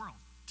church in the world.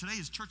 Today,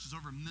 his church is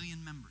over 1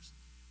 million members.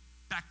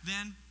 Back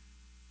then,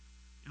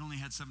 it only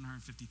had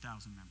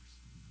 750,000 members.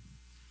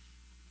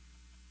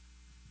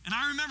 And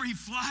I remember he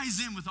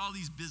flies in with all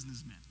these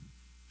businessmen.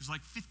 There's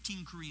like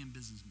 15 Korean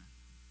businessmen.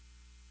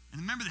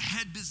 And remember, the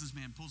head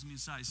businessman pulls me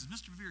aside. He says,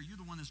 Mr. Bevere, you're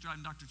the one that's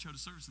driving Dr. Cho to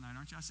service tonight,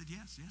 aren't you? I said,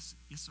 yes,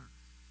 sir.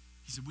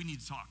 He said, we need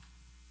to talk.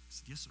 I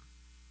said, yes, sir.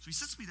 So he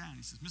sits me down and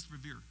he says, Mr.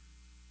 Bevere,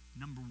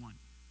 number one.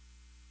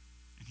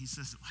 And he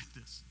says it like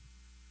this.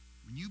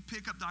 When you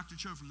pick up Dr.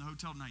 Cho from the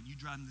hotel tonight and you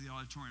drive him to the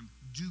auditorium,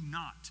 do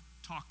not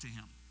talk to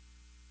him.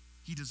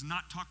 He does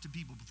not talk to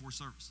people before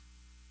service.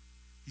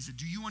 He said,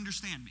 do you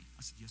understand me?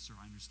 I said, yes, sir,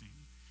 I understand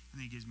you. And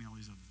then he gives me all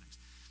these other things.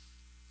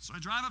 So I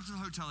drive up to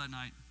the hotel that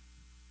night.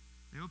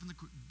 They open the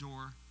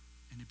door,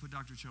 and they put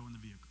Dr. Cho in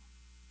the vehicle.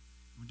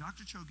 When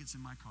Dr. Cho gets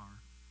in my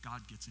car,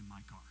 God gets in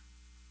my car.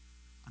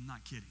 I'm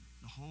not kidding.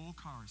 The whole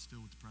car is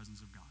filled with the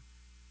presence of God.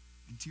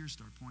 And tears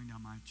start pouring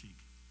down my cheek.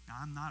 Now,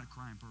 I'm not a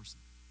crying person.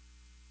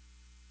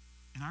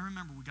 And I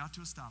remember we got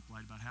to a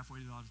stoplight about halfway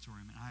to the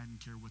auditorium, and I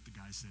didn't care what the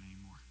guy said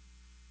anymore.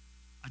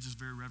 I just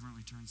very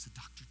reverently turned and said,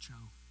 Dr. Cho,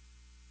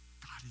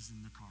 God is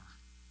in the car.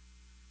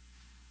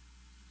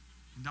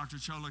 And Dr.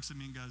 Cho looks at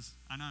me and goes,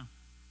 I know.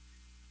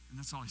 And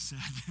that's all he said.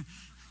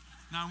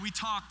 Now, we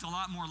talked a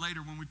lot more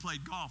later when we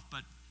played golf,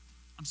 but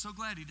I'm so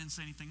glad he didn't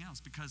say anything else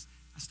because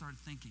I started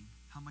thinking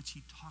how much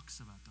he talks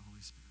about the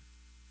Holy Spirit,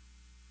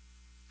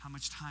 how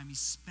much time he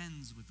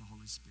spends with the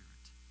Holy Spirit.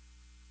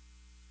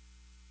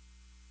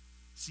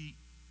 See,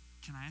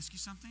 can I ask you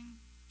something?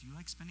 Do you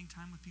like spending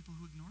time with people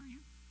who ignore you?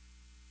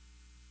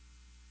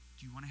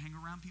 Do you want to hang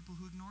around people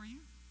who ignore you?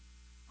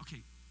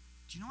 Okay,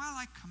 do you know why I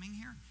like coming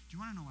here? Do you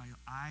want to know why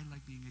I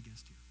like being a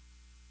guest here?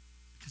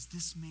 Because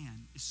this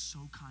man is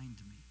so kind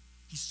to me.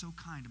 He's so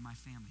kind to my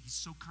family. He's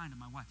so kind to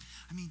my wife.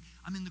 I mean,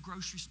 I'm in the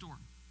grocery store,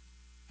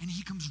 and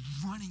he comes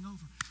running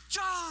over.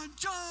 John.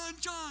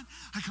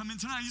 I come in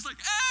tonight. He's like,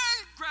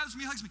 hey, grabs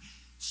me, hugs me,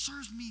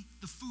 serves me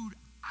the food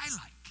I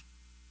like.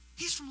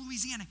 He's from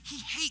Louisiana. He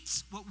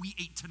hates what we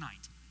ate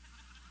tonight.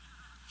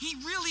 He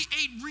really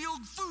ate real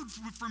food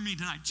for me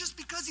tonight just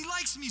because he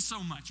likes me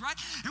so much, right?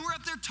 And we're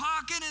up there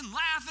talking and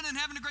laughing and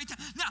having a great time.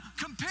 Now,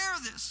 compare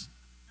this.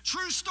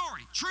 True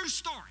story.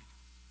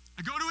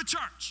 I go to a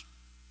church.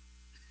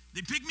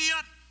 They pick me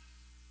up.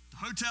 The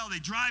hotel, they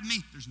drive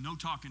me. There's no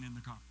talking in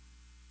the car.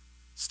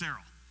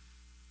 Sterile.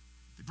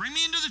 They bring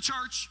me into the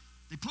church.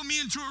 They put me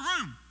into a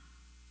room.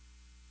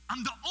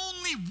 I'm the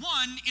only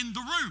one in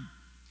the room.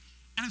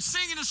 And I'm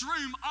sitting in this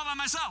room all by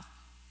myself.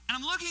 And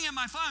I'm looking at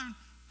my phone,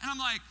 and I'm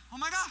like, oh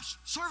my gosh,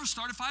 service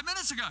started 5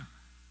 minutes ago.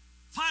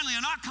 Finally,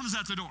 a knock comes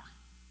at the door.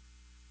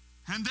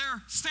 And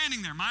they're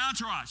standing there, my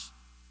entourage.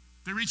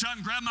 They reach out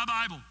and grab my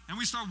Bible, and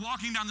we start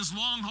walking down this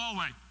long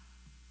hallway.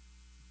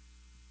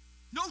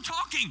 No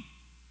talking.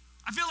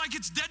 I feel like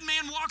it's dead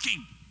man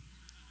walking,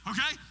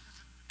 okay?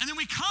 And then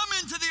we come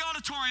into the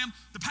auditorium.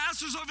 The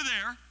pastor's over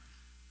there.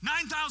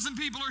 9,000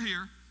 people are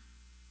here.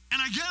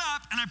 And I get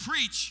up and I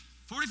preach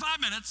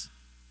 45 minutes.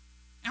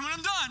 And when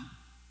I'm done,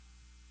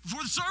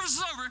 before the service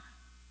is over,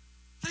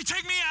 they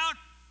take me out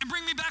and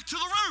bring me back to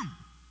the room.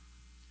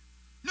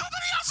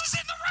 Nobody else is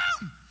in the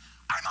room.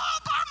 I'm all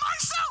by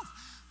myself.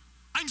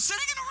 I'm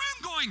sitting in a room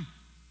going,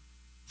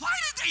 why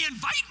did they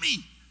invite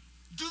me?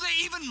 Do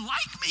they even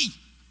like me?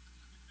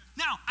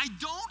 Now, I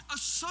don't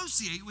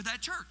associate with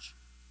that church.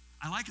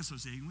 I like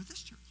associating with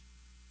this church.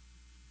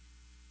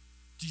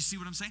 Do you see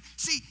what I'm saying?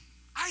 See,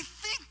 I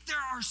think there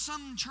are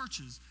some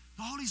churches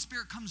the Holy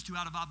Spirit comes to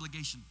out of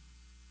obligation.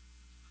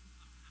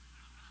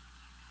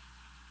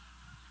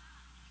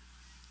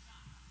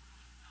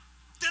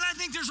 Then I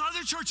think there's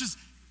other churches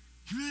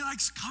he really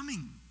likes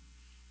coming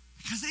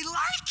because they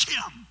like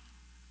him.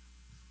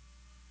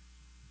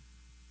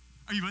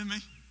 Are you with me?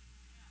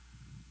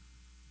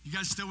 You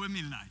guys still with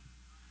me tonight?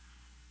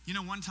 You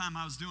know, one time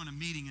I was doing a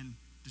meeting in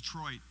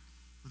Detroit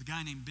with a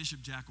guy named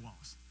Bishop Jack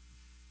Wallace.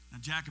 Now,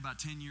 Jack, about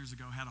 10 years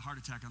ago, had a heart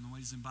attack on the way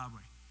to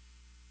Zimbabwe.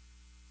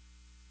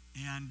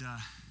 And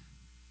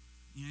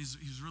he was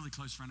a really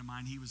close friend of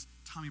mine. He was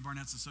Tommy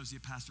Barnett's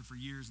associate pastor for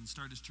years and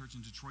started his church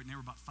in Detroit, and there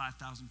were about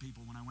 5,000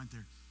 people when I went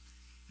there.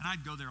 And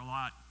I'd go there a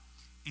lot.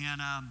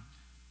 And I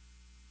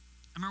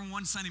remember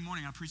one Sunday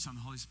morning I preached on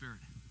the Holy Spirit.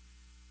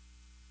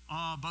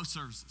 Both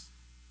services.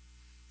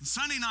 And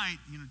Sunday night,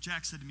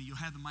 Jack said to me, "You'll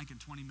have the mic in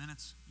 20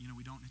 minutes.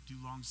 We don't do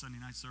long Sunday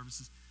night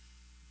services."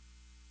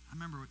 I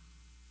remember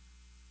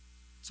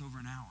it's over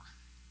an hour.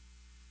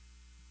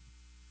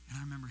 And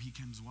I remember he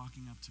comes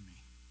walking up to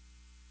me.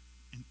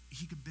 And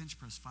he could bench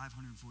press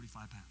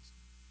 545 pounds.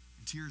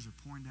 And tears are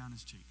pouring down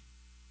his cheek.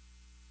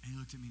 And he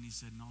looked at me and he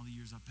said, "In all the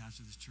years I've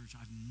pastored this church,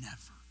 I've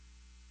never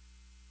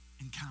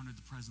encountered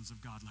the presence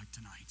of God like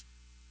tonight.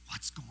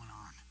 What's going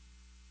on?"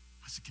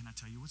 I said, "Can I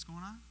tell you what's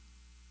going on?"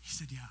 He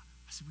said, "Yeah."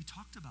 I said, "We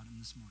talked about him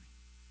this morning."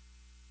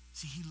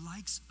 See, he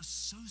likes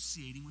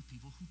associating with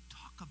people who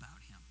talk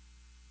about him.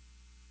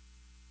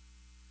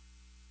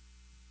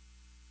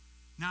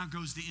 Now it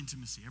goes to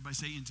intimacy. Everybody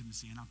say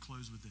intimacy, and I'll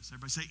close with this.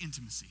 Everybody say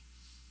intimacy.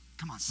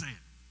 Come on, say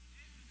it.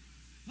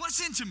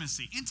 What's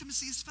intimacy?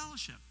 Intimacy is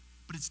fellowship,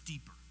 but it's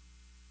deeper.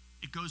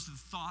 It goes to the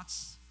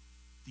thoughts,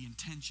 the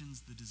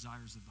intentions, the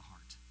desires of the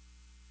heart.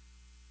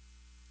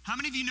 How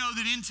many of you know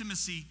that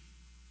intimacy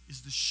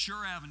is the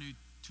sure avenue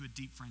to a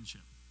deep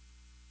friendship?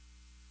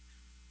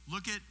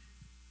 Look at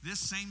this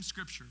same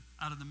scripture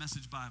out of the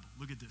Message Bible.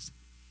 Look at this.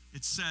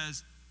 It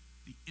says,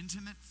 "The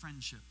intimate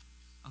friendship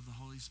of the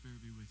Holy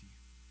Spirit be with you."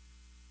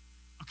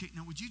 Okay,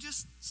 now would you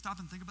just stop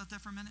and think about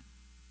that for a minute?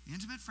 The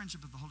intimate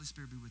friendship of the Holy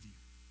Spirit be with you.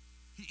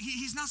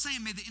 He's not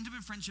saying, "May the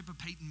intimate friendship of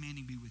Peyton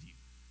Manning be with you."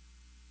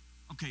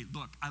 Okay,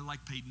 look, I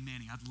like Peyton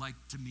Manning. I'd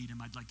like to meet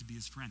him. I'd like to be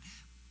his friend.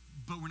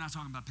 But we're not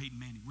talking about Peyton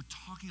Manning. We're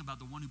talking about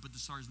the one who put the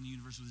stars in the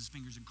universe with his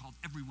fingers and called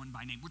everyone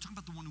by name. We're talking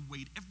about the one who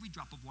weighed every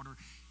drop of water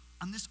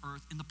on this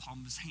earth in the palm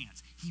of his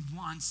hands. He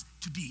wants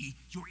to be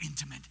your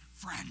intimate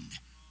friend.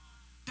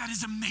 That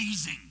is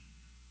amazing.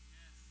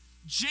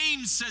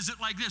 James says it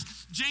like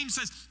this. James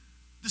says,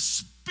 the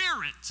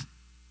Spirit,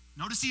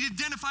 notice he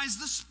identifies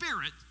the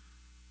Spirit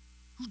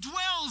who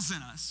dwells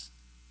in us,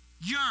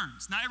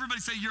 yearns. Now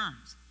everybody say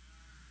yearns.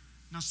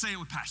 Now say it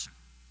with passion.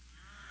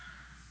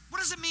 What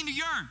does it mean to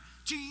yearn?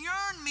 To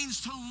yearn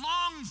means to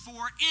long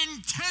for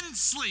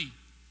intensely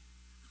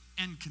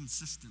and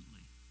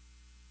consistently.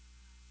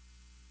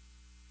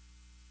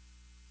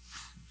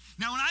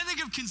 Now when I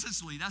think of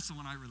consistently, that's the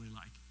one I really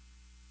like.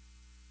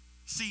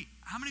 See,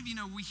 how many of you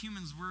know we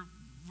humans, we're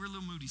a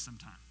little moody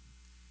sometimes?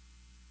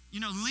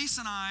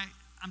 Lisa and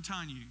I'm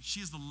telling you, she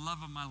is the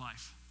love of my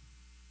life.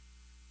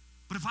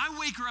 But if I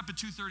wake her up at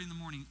 2:30 in the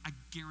morning, I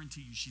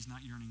guarantee you she's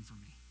not yearning for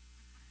me.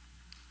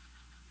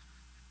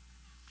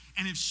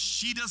 And if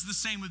she does the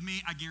same with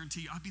me, I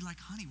guarantee you, I'd be like,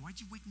 "Honey, why'd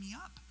you wake me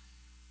up?"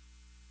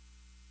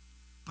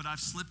 But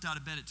I've slipped out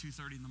of bed at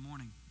 2:30 in the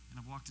morning, and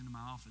I've walked into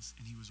my office,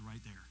 and he was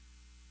right there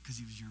because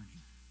he was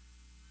yearning.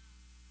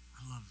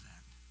 I love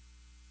that.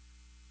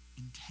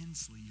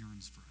 Intensely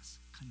yearns for us,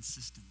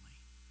 consistently.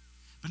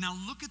 But now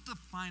look at the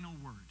final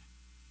word.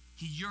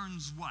 He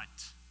yearns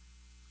what?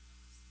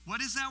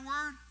 What is that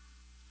word?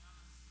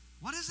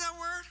 What is that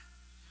word?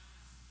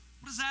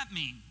 What does that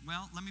mean?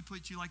 Well, let me put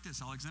it to you like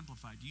this. I'll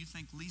exemplify. Do you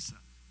think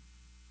Lisa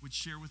would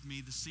share with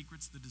me the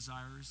secrets, the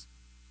desires,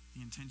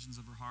 the intentions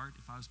of her heart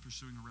if I was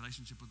pursuing a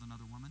relationship with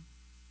another woman?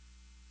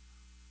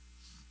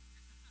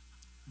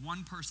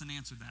 One person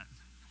answered that.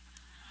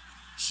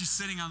 She's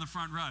sitting on the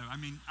front row.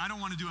 I don't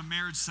want to do a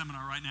marriage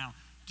seminar right now.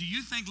 Do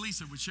you think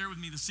Lisa would share with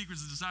me the secrets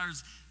and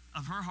desires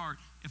of her heart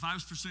if I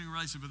was pursuing a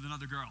relationship with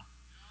another girl? No.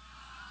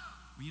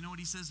 Well, you know what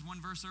he says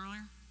one verse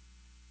earlier?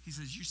 He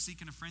says, "You're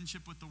seeking a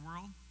friendship with the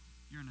world?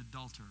 You're an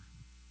adulterer."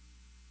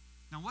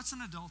 Now, what's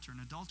an adulterer? An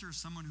adulterer is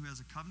someone who has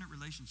a covenant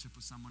relationship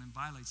with someone and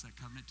violates that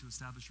covenant to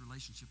establish a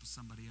relationship with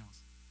somebody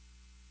else.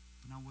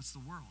 But now, what's the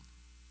world?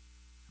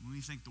 And when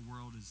we think the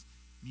world is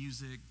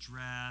music,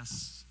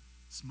 dress,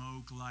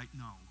 smoke, light,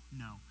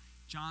 no.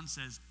 John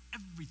says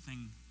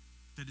everything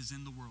that is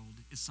in the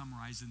world is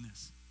summarized in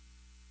this: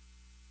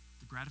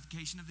 the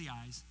gratification of the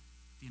eyes,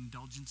 the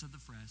indulgence of the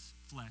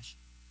flesh,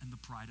 and the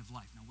pride of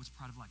life. Now, what's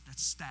pride of life?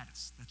 That's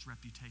status. That's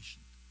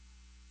reputation.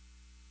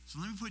 So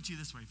let me put it to you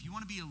this way. If you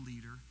want to be a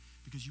leader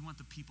because you want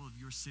the people of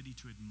your city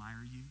to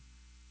admire you,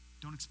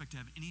 don't expect to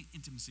have any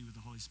intimacy with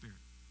the Holy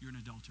Spirit. You're an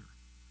adulterer.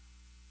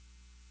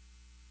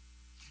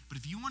 But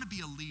if you want to be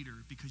a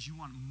leader because you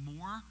want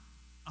more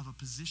of a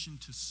position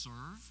to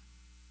serve,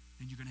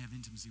 then you're going to have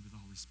intimacy with the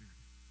Holy Spirit.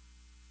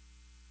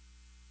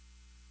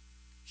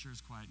 Sure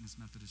is quiet in this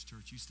Methodist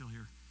church. You still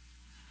here?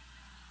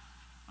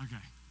 Okay.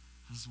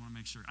 I just want to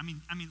make sure.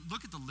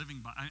 Look at the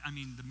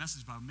the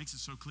Message Bible makes it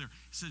so clear.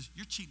 It says,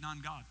 you're cheating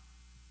on God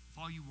if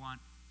all you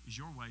want is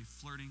your way,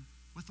 flirting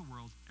with the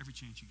world every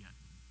chance you get.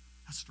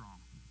 That's strong.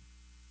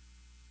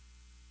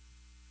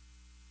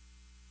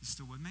 You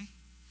still with me?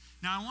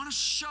 Now, I want to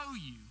show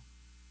you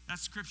that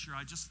scripture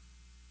I just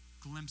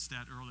glimpsed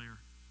at earlier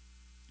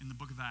in the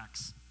book of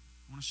Acts.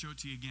 I want to show it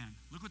to you again.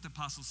 Look what the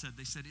apostles said.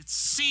 They said, it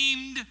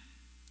seemed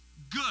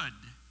good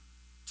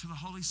to the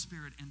Holy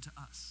Spirit and to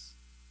us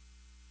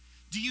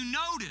Do you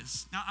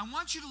notice? Now, I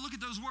want you to look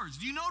at those words.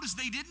 Do you notice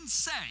they didn't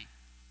say,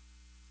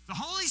 the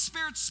Holy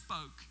Spirit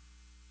spoke,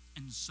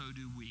 and so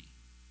do we?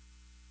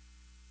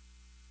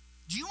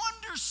 Do you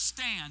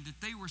understand that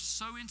they were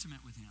so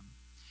intimate with him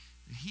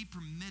that he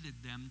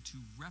permitted them to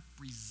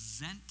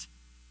represent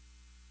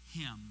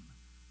him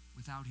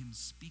without him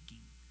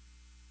speaking?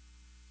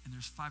 And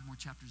there's 5 more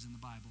chapters in the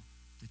Bible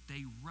that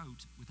they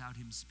wrote without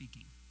him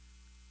speaking.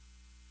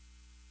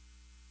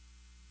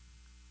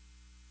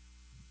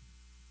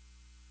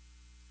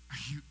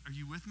 Are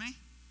you with me?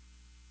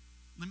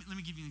 Let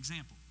me give you an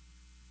example.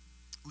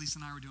 Lisa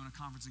and I were doing a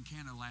conference in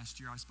Canada last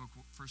year. I spoke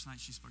first night,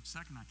 she spoke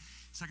second night.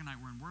 Second night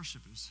we're in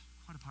worship. It was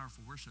quite a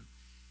powerful worship.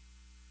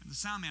 And the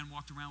sound man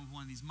walked around with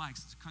one of these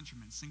mics. It's a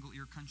countryman, single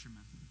ear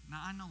countryman.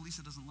 Now I know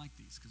Lisa doesn't like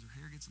these because her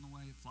hair gets in the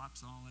way, it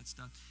flops and all that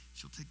stuff.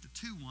 She'll take the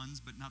 2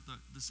 ones, but not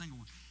the single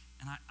one.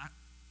 And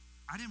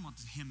I didn't want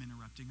him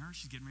interrupting her.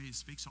 She's getting ready to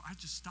speak, so I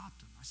just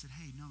stopped him. I said,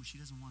 hey, no, she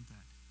doesn't want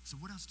that. I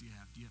said, what else do you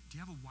have? Do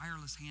you have a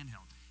wireless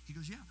handheld? He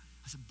goes, yeah.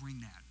 I said, bring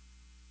that.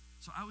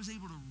 So I was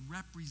able to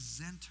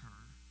represent her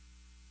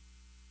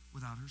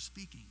without her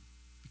speaking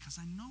because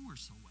I know her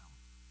so well.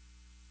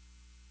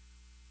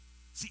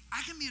 See,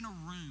 I can be in a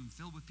room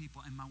filled with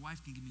people and my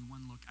wife can give me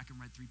one look. I can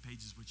write 3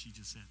 pages what she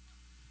just said.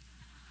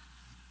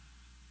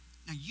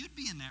 Now, you'd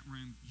be in that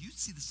room. You'd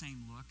see the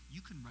same look.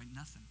 You couldn't write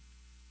nothing.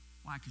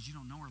 Why? Because you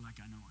don't know her like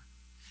I know her.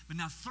 But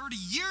now 30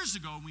 years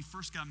ago when we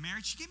first got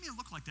married, she gave me a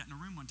look like that in a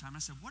room one time. I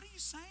said, what are you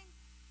saying?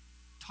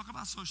 Talk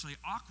about socially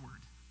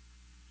awkward.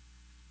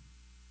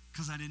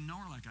 Because I didn't know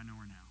her like I know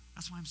her now.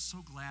 That's why I'm so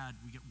glad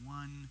we get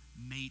one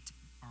mate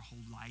our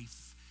whole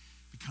life,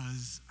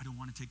 because I don't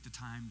want to take the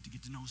time to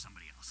get to know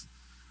somebody else.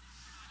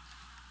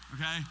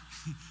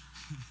 Okay?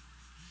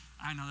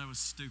 I know that was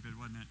stupid,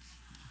 wasn't it?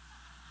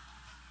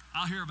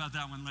 I'll hear about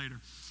that one later.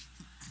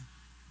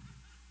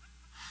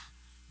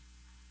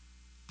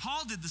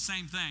 Paul did the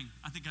same thing.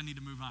 I think I need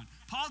to move on.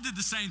 Paul did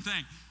the same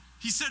thing.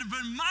 He said, but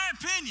in my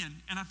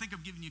opinion, and I think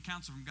I'm giving you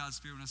counsel from God's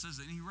Spirit when I says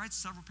it, and he writes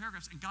several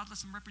paragraphs, and God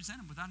lets him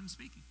represent him without him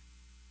speaking.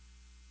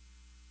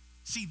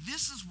 See,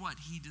 this is what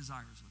he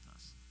desires with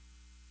us.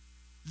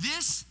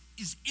 This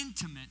is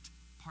intimate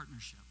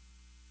partnership.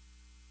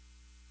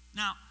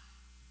 Now,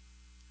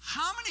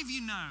 how many of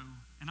you know,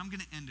 and I'm going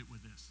to end it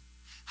with this,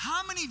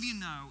 how many of you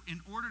know in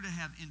order to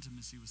have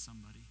intimacy with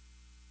somebody,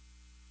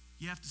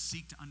 you have to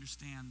seek to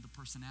understand the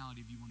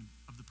personality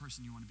of the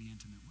person you want to be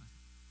intimate with?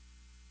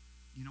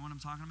 You know what I'm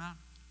talking about?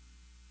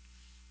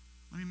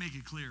 Let me make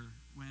it clear.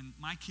 When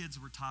my kids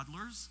were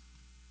toddlers,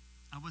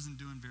 I wasn't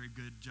doing a very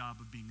good job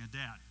of being a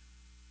dad.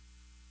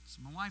 So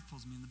my wife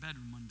pulls me in the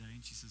bedroom one day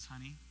and she says,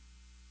 honey,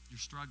 you're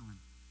struggling.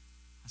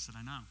 I said,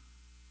 I know.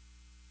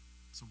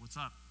 So what's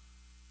up?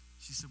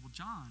 She said, well,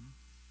 John,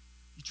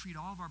 you treat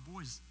all of our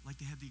boys like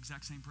they have the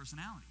exact same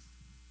personalities.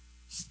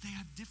 She said, they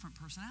have different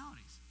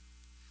personalities.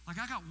 Like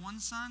I got one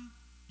son,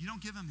 you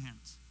don't give him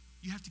hints.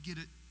 You have to get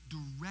it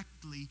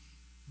directly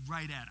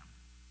right at him.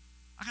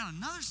 I got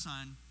another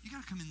son, you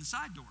got to come in the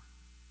side door.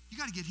 You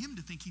got to get him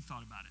to think he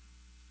thought about it.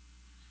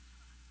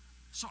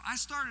 So I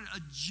started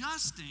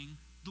adjusting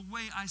the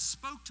way I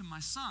spoke to my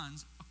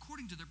sons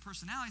according to their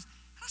personalities,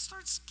 and I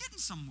started getting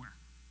somewhere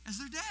as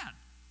their dad.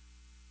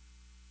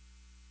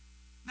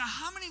 Now,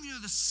 how many of you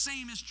know the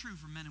same is true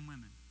for men and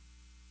women?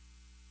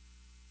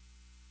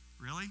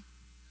 Really?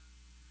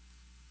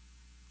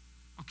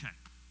 Okay.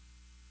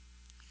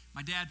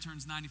 My dad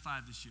turns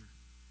 95 this year.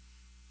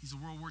 He's a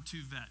World War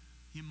II vet.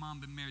 He and mom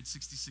been married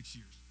 66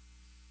 years.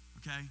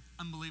 Okay?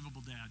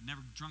 Unbelievable dad.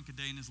 Never drunk a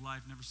day in his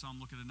life. Never saw him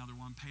look at another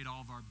one. Paid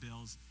all of our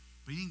bills.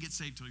 But he didn't get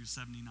saved till he was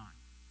 79.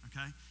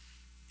 Okay?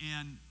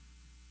 And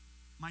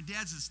my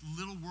dad's this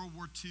little World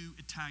War II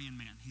Italian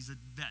man. He's a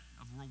vet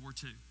of World War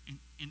II.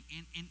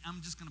 And I'm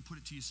just going to put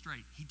it to you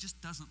straight. He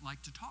just doesn't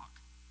like to talk.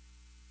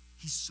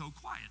 He's so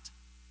quiet.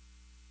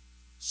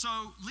 So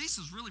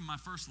Lisa's really my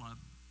first love.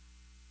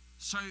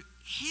 So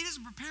he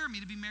doesn't prepare me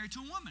to be married to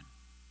a woman.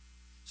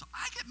 So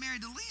I get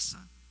married to Lisa,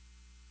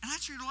 and I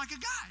treat her like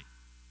a guy.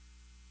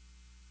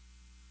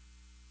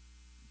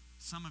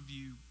 Some of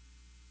you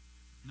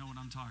know what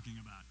I'm talking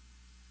about.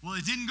 Well,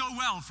 it didn't go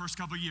well the first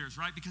couple of years,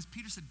 right? Because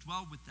Peter said,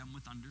 dwell with them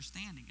with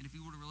understanding. And if he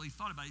would have really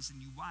thought about it, he said,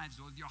 you wives,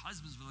 dwell with your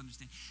husbands with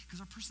understanding. Because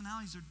our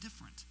personalities are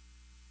different.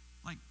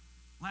 Like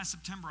last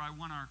September, I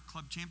won our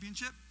club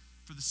championship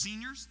for the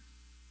seniors.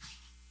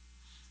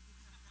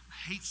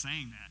 I hate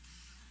saying that.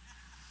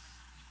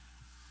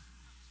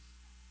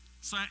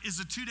 So it's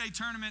a 2-day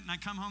tournament, and I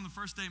come home the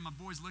first day, and my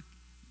boys look,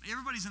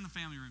 everybody's in the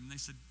family room, and they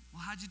said,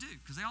 well, how'd you do?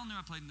 Because they all knew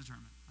I played in the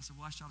tournament. I said,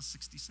 well, I shot a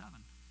 67.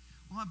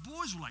 Well, my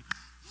boys were like,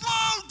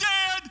 whoa,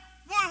 Dad,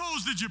 what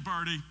holes did you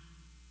birdie?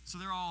 So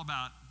they're all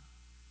about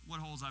what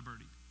holes I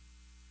birdied.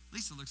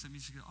 Lisa looks at me,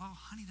 she goes, oh,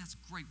 honey, that's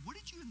great. What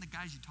did you and the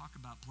guys you talk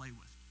about play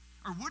with?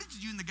 Or what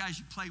did you and the guys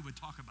you play with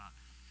talk about?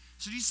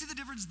 So do you see the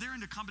difference? They're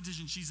into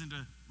competition, she's into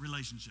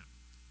relationship.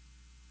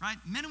 Right?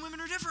 Men and women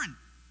are different.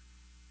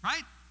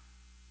 Right?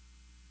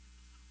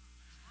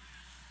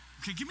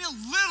 Okay, give me a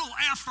little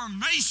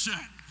affirmation.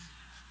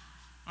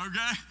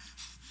 Okay?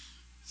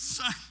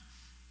 So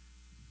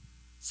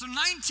So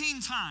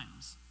 19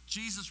 times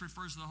Jesus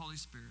refers to the Holy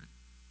Spirit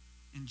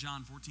in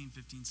John 14,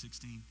 15,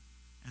 16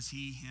 as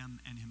he, him,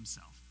 and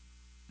himself.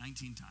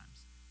 19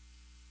 times.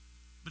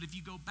 But if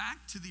you go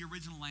back to the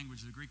original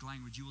language, the Greek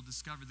language, you will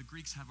discover the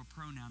Greeks have a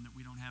pronoun that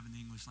we don't have in the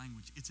English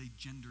language. It's a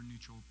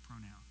gender-neutral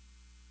pronoun.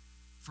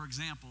 For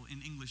example,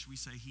 in English, we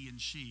say he and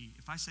she.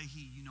 If I say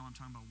he, you know I'm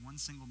talking about one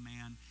single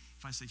man.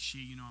 If I say she,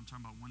 you know I'm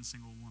talking about one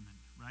single woman,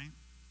 right?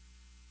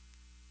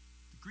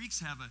 The Greeks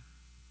have a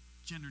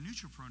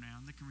gender-neutral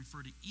pronoun that can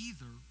refer to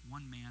either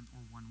one man or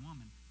one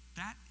woman.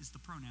 That is the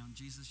pronoun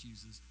Jesus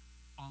uses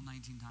all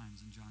 19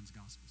 times in John's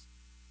Gospels.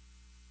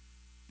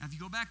 Now, if you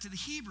go back to the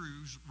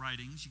Hebrews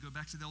writings, you go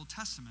back to the Old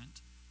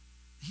Testament,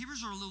 the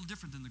Hebrews are a little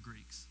different than the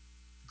Greeks.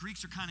 The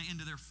Greeks are kind of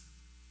into their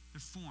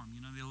form.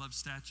 You know, they love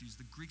statues.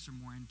 The Greeks are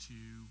more into,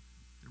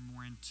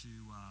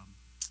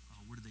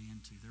 what are they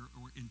into? They're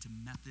into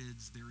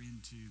methods. They're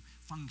into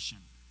function.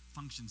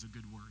 Function's a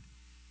good word.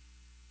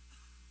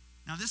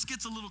 Now, this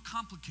gets a little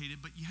complicated,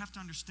 but you have to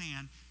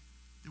understand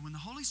that when the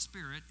Holy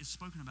Spirit is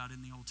spoken about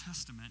in the Old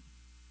Testament,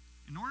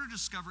 in order to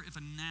discover if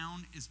a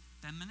noun is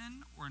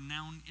feminine or a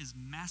noun is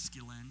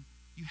masculine,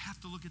 you have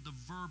to look at the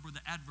verb or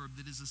the adverb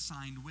that is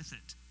assigned with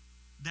it.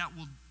 That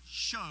will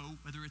show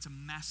whether it's a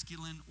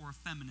masculine or a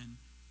feminine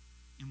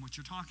in what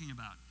you're talking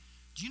about.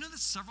 Do you know that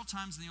several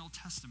times in the Old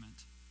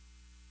Testament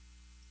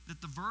that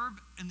the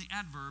verb and the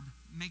adverb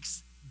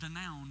makes the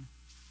noun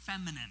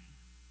feminine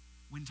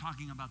when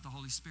talking about the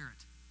Holy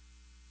Spirit?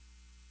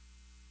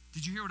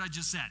 Did you hear what I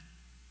just said?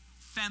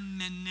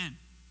 Feminine.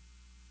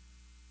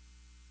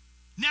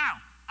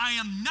 Now, I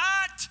am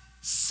not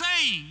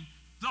saying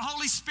the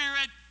Holy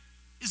Spirit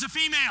is a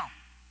female.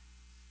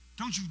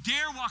 Don't you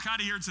dare walk out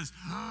of here and says,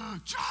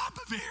 John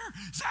Bevere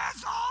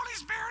says the Holy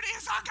Spirit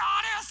is a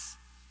goddess.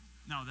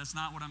 No, that's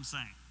not what I'm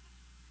saying.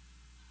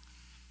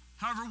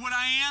 However, what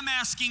I am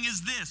asking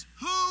is this.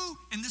 Who,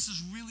 and this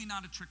is really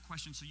not a trick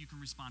question so you can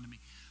respond to me.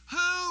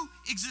 Who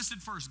existed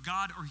first,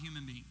 God or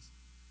human beings?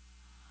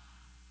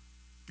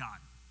 God.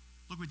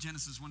 Look what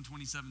Genesis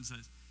 1:27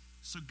 says.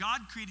 So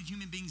God created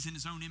human beings in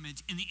his own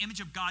image. In the image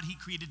of God, he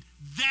created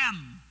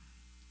them.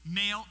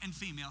 Male and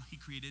female, he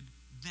created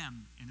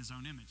them in his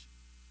own image.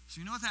 So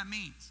you know what that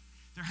means?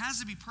 There has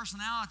to be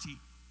personality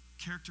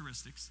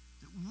characteristics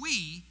that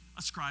we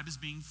ascribe as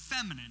being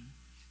feminine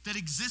that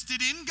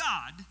existed in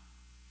God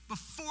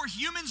before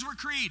humans were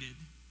created.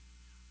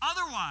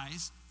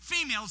 Otherwise,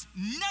 females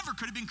never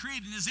could have been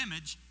created in his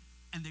image,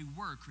 and they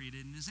were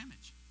created in his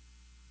image.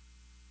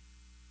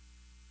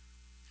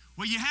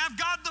 Well, you have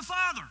God the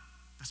Father.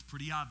 That's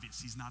pretty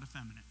obvious. He's not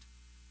effeminate.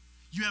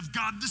 You have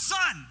God the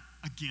Son.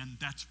 Again,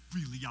 that's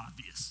really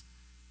obvious.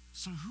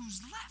 So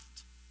who's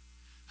left?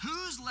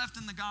 Who's left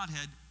in the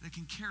Godhead that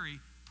can carry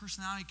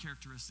personality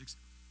characteristics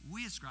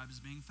we ascribe as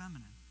being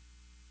feminine?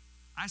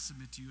 I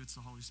submit to you it's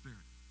the Holy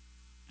Spirit.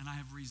 And I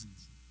have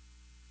reasons.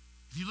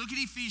 If you look at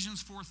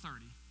Ephesians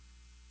 4:30,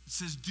 it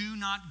says, do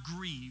not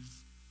grieve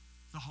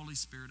the Holy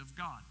Spirit of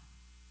God.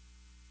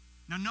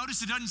 Now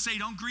notice it doesn't say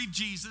don't grieve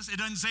Jesus. It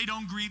doesn't say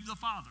don't grieve the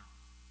Father.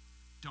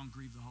 Don't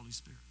grieve the Holy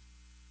Spirit.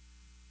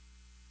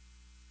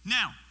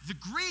 Now, the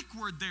Greek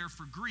word there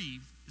for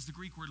grieve is the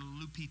Greek word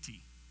lupiti.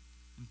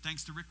 And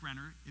thanks to Rick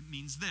Renner, it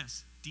means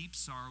this: deep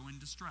sorrow and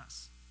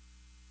distress.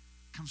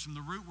 It comes from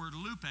the root word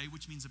lupe,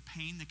 which means a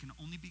pain that can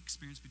only be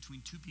experienced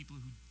between two people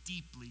who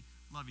deeply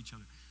love each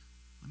other.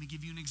 Let me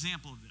give you an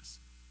example of this.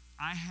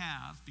 I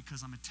have,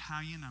 because I'm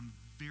Italian, I'm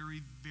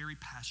very, very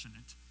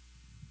passionate.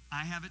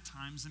 I have at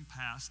times in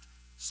past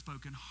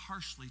spoken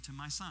harshly to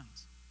my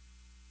sons.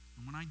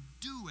 And when I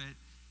do it,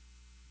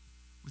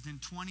 within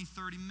 20,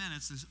 30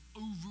 minutes, this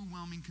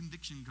overwhelming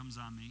conviction comes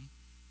on me.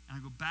 And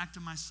I go back to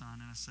my son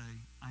and I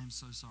say, I am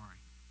so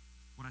sorry.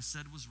 What I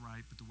said was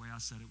right, but the way I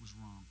said it was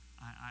wrong.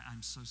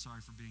 I'm so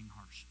sorry for being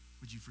harsh.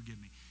 Would you forgive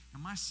me?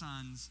 And my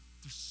sons,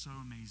 they're so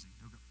amazing.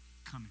 They'll go,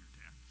 come here,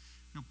 Dad.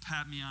 They'll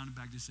pat me on the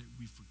back and say,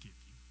 we forgive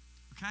you.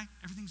 Okay?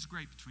 Everything's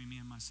great between me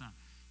and my son.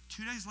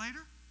 2 days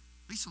later,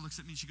 Lisa looks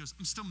at me and she goes,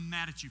 I'm still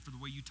mad at you for the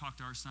way you talked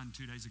to our son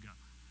 2 days ago.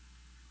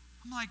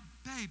 I'm like,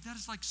 babe, that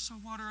is like so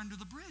water under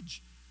the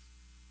bridge.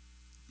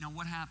 Now,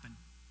 what happened?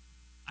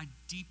 I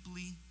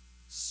deeply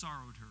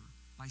sorrowed her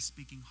by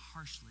speaking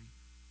harshly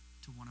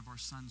to one of our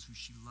sons who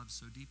she loves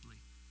so deeply.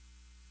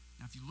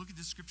 Now, if you look at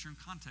this scripture in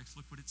context,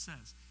 look what it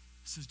says.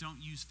 It says,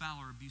 don't use foul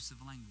or abusive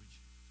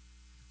language.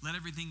 Let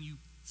everything you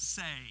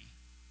say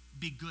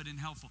be good and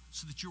helpful,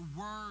 so that your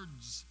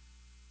words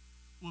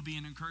will be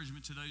an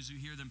encouragement to those who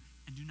hear them,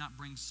 and do not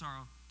bring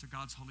sorrow to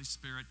God's Holy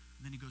Spirit.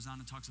 And then he goes on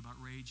and talks about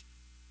rage,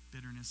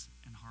 bitterness,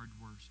 and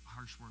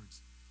harsh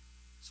words.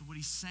 So what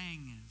he's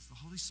saying is the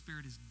Holy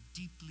Spirit is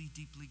deeply,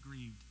 deeply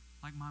grieved,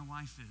 like my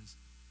wife is,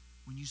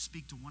 when you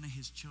speak to one of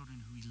his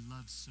children who he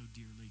loves so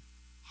dearly,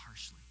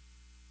 harshly.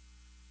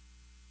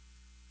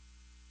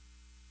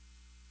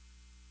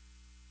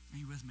 Are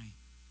you with me?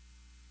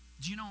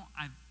 Do you know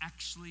I've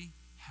actually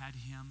had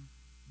him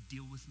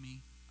deal with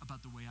me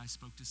about the way I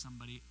spoke to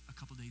somebody a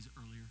couple days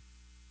earlier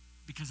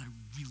because I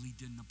really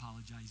didn't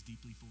apologize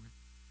deeply for it.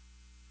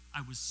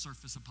 I was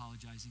surface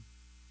apologizing.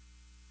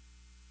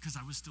 because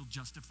I was still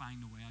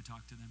justifying the way I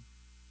talked to them.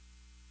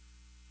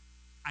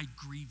 I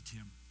grieved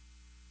him.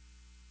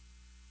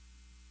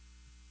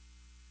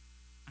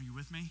 Are you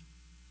with me?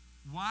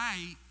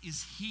 Why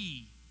does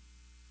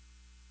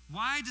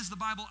the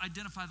Bible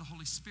identify the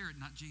Holy Spirit,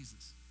 not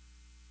Jesus?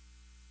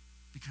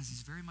 Because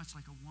he's very much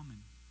like a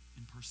woman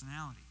in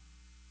personality.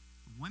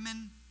 The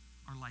women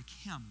are like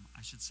him,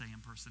 I should say,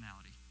 in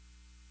personality.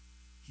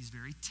 He's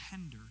very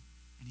tender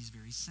and he's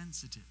very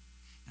sensitive.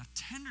 Now,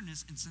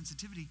 tenderness and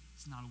sensitivity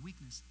is not a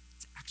weakness.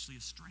 It's actually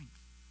a strength.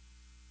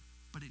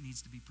 But it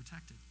needs to be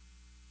protected.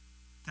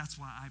 That's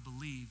why I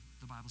believe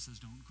the Bible says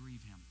don't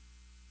grieve him.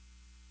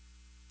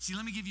 See,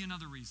 let me give you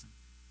another reason.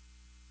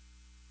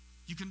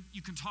 You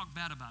can talk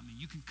bad about me.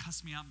 You can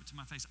cuss me out to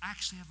my face. I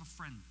actually have a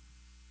friend.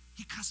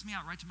 He cussed me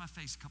out right to my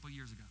face a couple of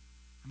years ago.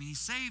 I mean, he's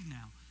saved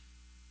now.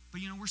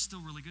 But, we're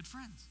still really good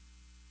friends.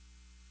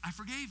 I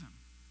forgave him.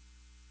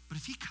 But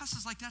if he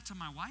cusses like that to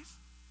my wife,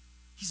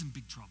 he's in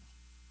big trouble.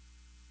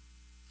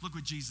 Look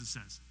what Jesus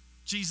says.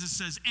 Jesus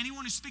says,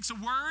 anyone who speaks a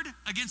word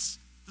against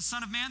the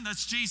Son of Man,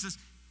 that's Jesus,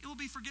 it will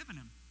be forgiven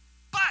him.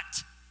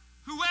 But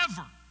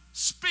whoever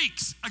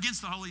speaks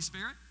against the Holy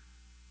Spirit,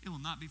 it will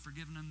not be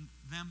forgiven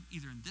them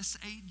either in this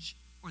age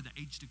or the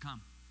age to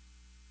come.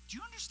 Do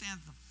you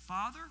understand that the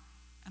Father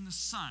and the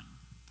Son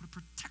put a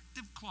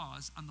protective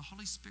clause on the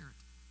Holy Spirit?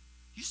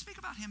 You speak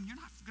about him, you're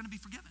not going to be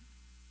forgiven.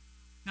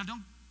 Now,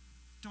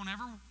 don't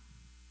ever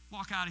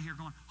walk out of here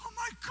going, oh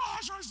my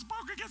gosh, I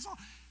spoke against all.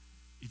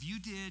 If you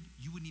did,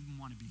 you wouldn't even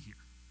want to be here.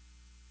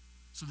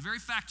 So the very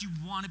fact you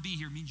want to be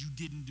here means you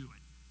didn't do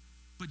it.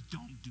 But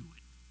don't do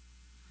it.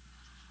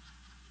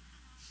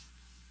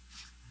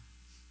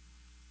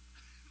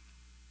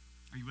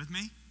 Are you with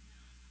me?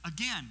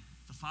 Again,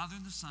 the Father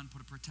and the Son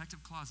put a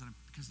protective clause on him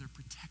because they're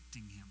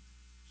protecting him.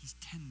 He's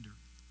tender.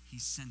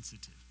 He's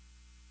sensitive.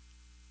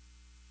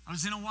 I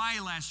was in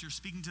Hawaii last year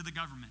speaking to the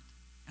government,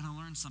 and I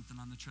learned something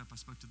on the trip. I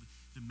spoke to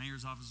the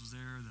mayor's office was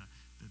there, the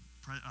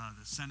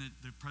Senate,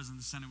 the president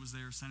of the Senate was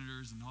there,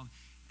 senators and all.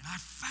 And I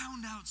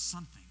found out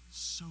something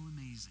so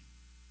amazing.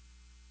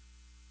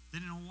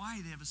 That in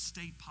Hawaii, they have a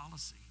state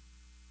policy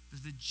that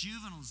if the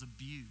juvenile is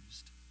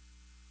abused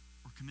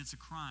or commits a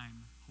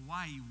crime,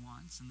 Hawaii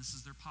wants, and this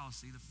is their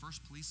policy, the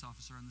first police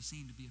officer on the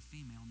scene to be a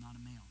female, not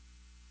a male.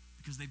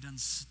 Because they've done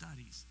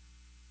studies,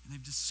 and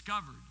they've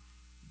discovered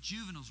that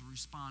juveniles will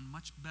respond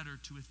much better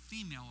to a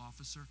female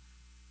officer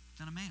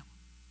than a male.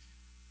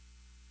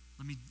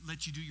 Let me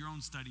let you do your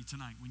own study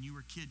tonight. When you were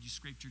a kid, you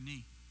scraped your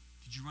knee.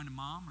 Did you run to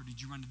mom or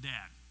did you run to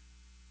dad?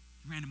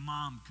 You ran to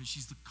mom because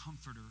she's the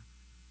comforter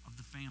of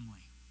the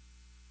family.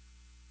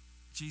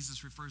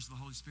 Jesus refers to the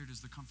Holy Spirit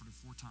as the comforter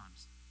 4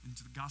 times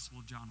into the Gospel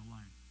of John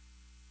alone.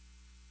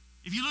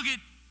 If you look at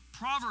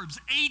Proverbs,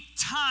 8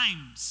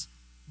 times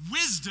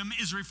wisdom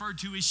is referred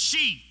to as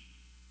she,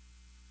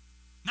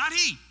 not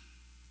he.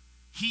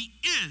 He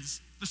is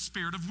the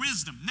Spirit of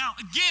wisdom. Now,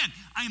 again,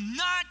 I am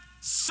not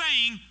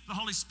saying the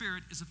Holy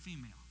Spirit is a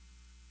female.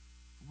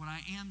 But what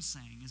I am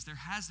saying is there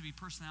has to be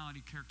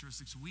personality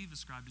characteristics we've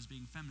described as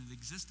being feminine that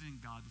existed in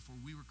God before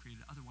we were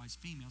created. Otherwise,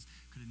 females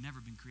could have never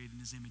been created in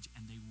his image,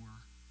 and they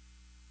were.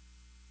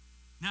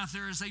 Now, if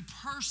there is a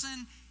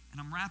person,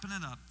 and I'm wrapping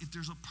it up, if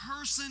there's a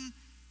person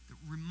that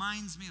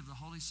reminds me of the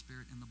Holy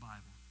Spirit in the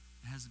Bible,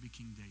 it has to be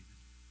King David.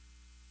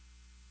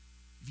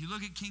 If you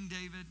look at King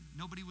David,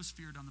 nobody was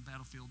feared on the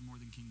battlefield more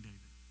than King David.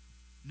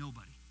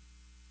 Nobody.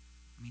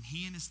 I mean,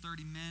 he and his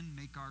 30 men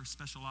make our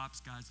special ops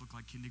guys look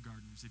like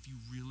kindergartners if you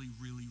really,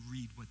 really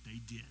read what they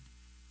did.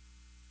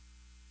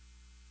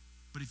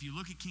 But if you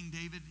look at King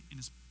David in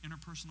his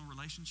interpersonal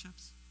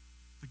relationships,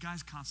 the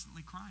guy's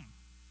constantly crying.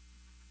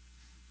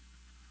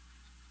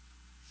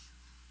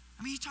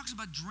 I mean, he talks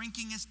about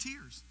drinking his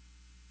tears.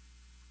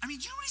 I mean,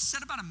 do you know what he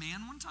said about a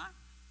man one time?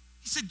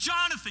 He said,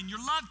 Jonathan, your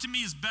love to me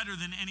is better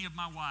than any of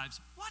my wives.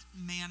 What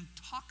man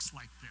talks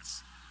like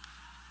this?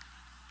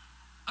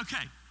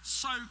 Okay,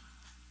 so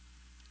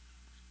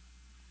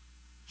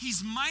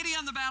he's mighty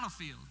on the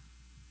battlefield,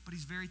 but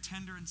he's very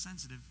tender and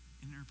sensitive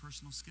in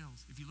interpersonal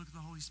skills. If you look at the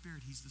Holy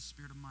Spirit, he's the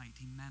Spirit of might.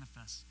 He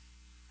manifests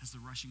as the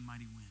rushing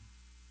mighty wind.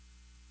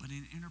 But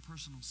in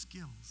interpersonal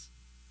skills,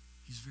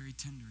 he's very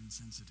tender and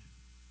sensitive.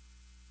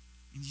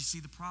 And you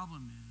see, the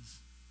problem is,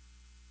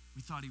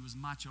 we thought he was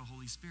macho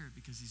Holy Spirit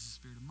because he's the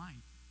Spirit of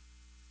might.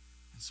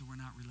 And so we're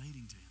not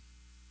relating to him.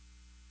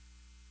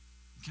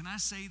 Can I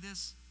say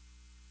this?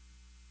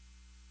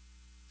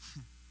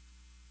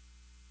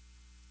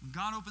 When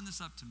God opened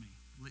this up to me,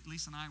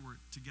 Lisa and I were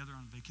together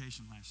on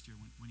vacation last year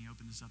when he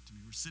opened this up to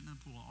me. We're sitting in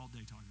the pool all day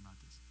talking about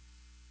this.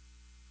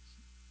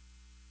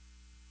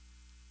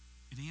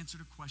 It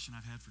answered a question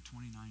I've had for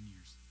 29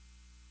 years.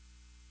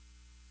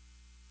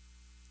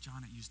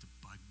 John, it used to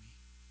bug me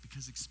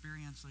because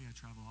experientially I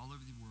travel all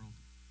over the world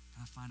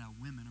and I find out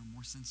women are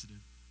more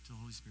sensitive to the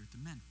Holy Spirit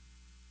than men.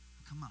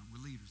 Come on,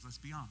 we're leaders,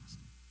 let's be honest.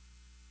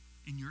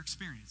 In your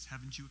experience,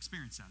 haven't you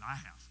experienced that? I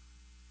have.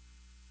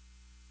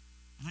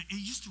 And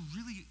it used to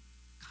really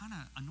kind of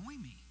annoy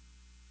me.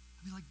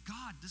 I'd be like,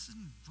 God, this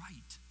isn't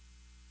right.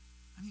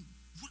 I mean,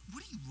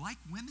 what do you like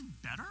women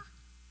better?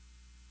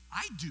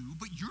 I do,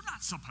 but you're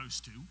not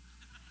supposed to.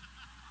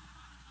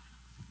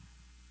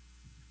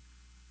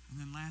 And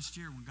then last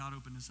year, when God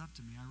opened this up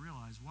to me, I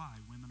realized why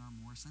women are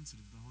more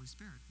sensitive to the Holy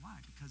Spirit. Why?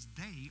 Because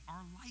they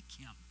are like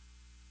him.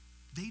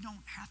 They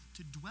don't have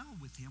to dwell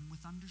with him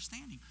with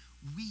understanding.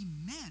 We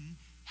men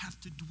have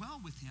to dwell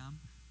with him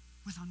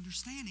with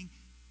understanding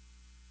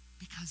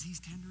because he's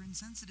tender and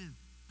sensitive,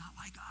 not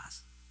like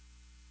us.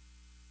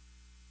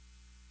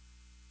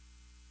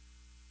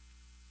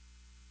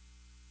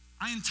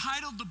 I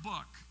entitled the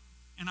book,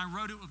 and I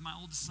wrote it with my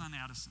oldest son,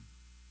 Addison,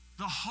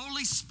 The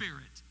Holy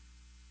Spirit,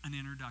 an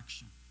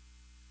Introduction.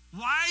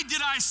 Why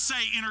did I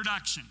say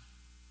introduction?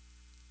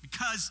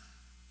 Because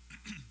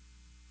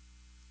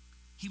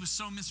he was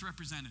so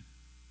misrepresented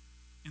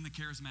in the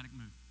charismatic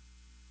move.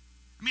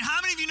 I mean, how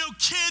many of you know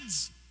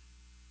kids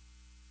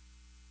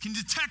can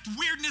detect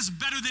weirdness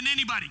better than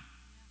anybody?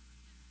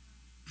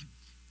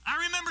 I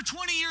remember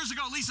 20 years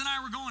ago, Lisa and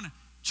I were going to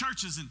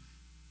churches, and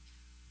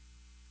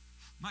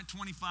my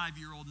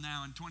 25-year-old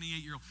now and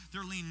 28-year-old,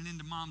 they're leaning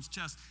into mom's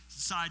chest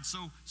side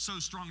so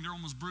strong they're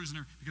almost bruising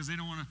her because they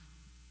don't want to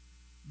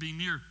be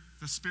near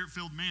the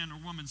spirit-filled man or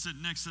woman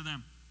sitting next to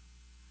them.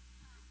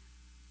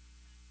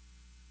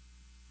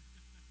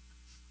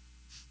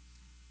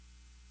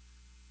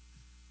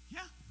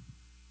 Yeah.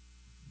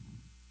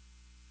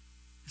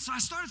 So I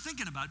started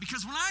thinking about it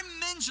because when I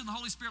mentioned the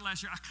Holy Spirit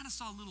last year, I kind of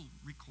saw a little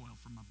recoil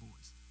from my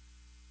boys.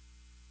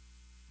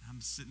 I'm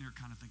sitting there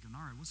kind of thinking,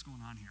 all right, what's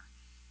going on here?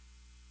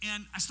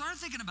 And I started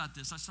thinking about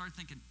this. I started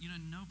thinking,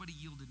 nobody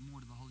yielded more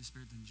to the Holy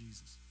Spirit than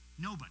Jesus.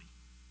 Nobody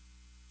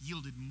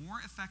yielded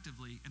more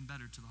effectively and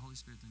better to the Holy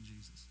Spirit than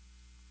Jesus.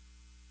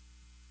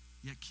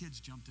 Yet kids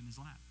jumped in his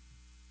lap.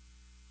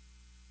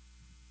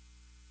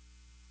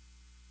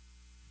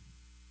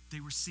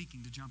 They were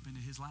seeking to jump into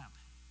his lap.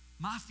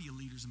 Mafia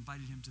leaders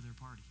invited him to their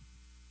party.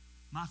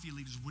 Mafia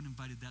leaders wouldn't have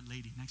invited that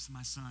lady next to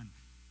my son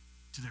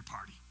to their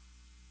party.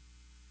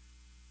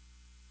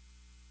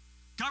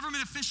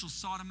 Government officials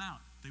sought him out.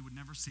 They would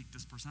never seek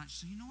this person out.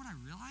 So you know what I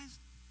realized?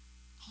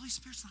 The Holy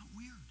Spirit's not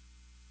weird.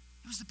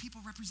 It was the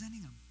people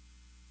representing him.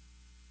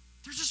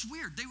 They're just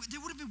weird. They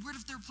would have been weird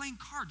if they were playing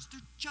cards. They're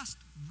just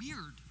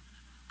weird.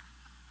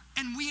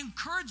 And we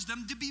encourage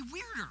them to be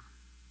weirder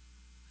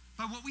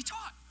by what we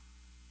taught.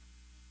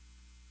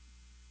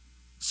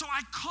 So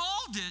I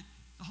called it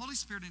the Holy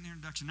Spirit in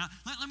Introduction. Now,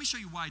 let me show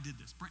you why I did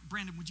this.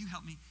 Brandon, would you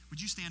help me?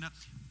 Would you stand up?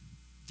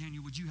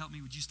 Daniel, would you help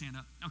me? Would you stand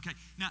up? Okay.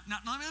 Now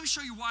let me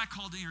show you why I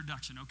called the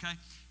introduction, okay?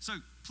 So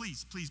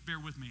please bear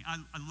with me. I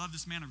love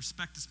this man. I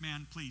respect this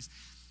man. Please.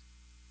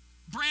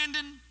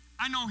 Brandon,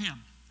 I know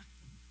him.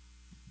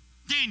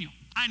 Daniel,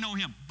 I know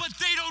him. But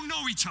they don't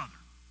know each other.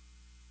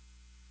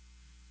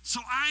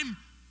 So I'm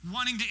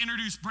wanting to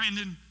introduce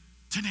Brandon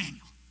to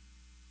Daniel.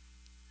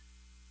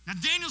 Now,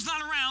 Daniel's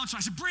not around, so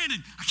I said,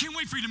 Brandon, I can't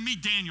wait for you to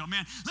meet Daniel,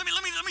 man. Let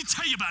me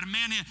tell you about him,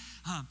 man.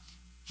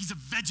 He's a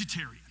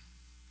vegetarian.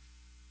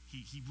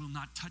 He will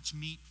not touch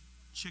meat,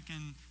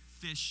 chicken,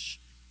 fish,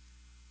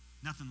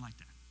 nothing like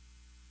that.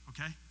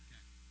 Okay?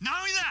 Not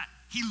only that,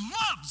 he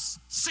loves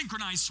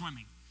synchronized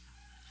swimming.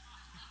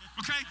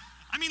 Okay?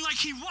 I mean, like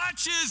he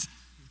watches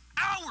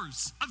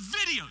hours of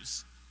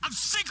videos of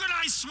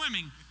synchronized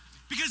swimming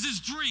because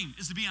his dream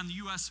is to be on the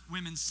U.S.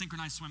 women's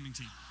synchronized swimming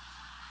team.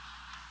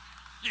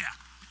 Yeah.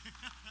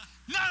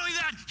 Not only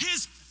that,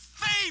 his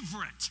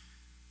favorite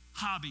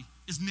hobby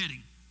is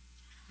knitting.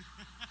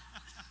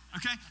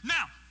 Okay?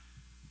 Now,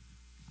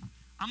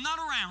 I'm not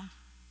around.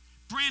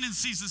 Brandon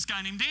sees this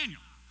guy named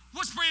Daniel.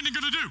 What's Brandon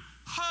going to do?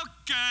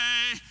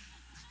 Okay.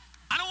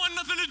 I don't want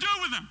nothing to do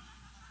with him.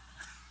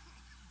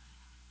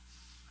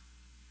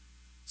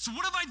 So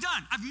what have I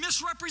done? I've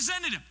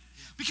misrepresented him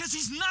because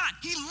he's not.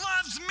 He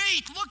loves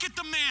meat. Look at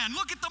the man.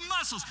 Look at the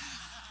muscles.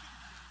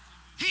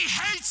 He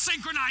hates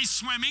synchronized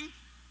swimming.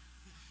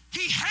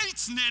 He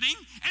hates knitting,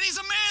 and he's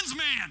a man's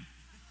man.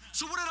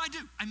 So what did I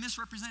do? I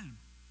misrepresented him.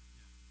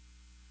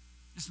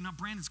 And so now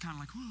Brandon's kind of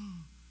like,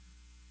 whoa.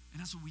 And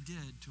that's what we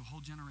did to a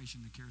whole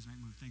generation, the charismatic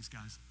move. Thanks,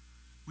 guys.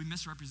 We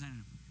misrepresented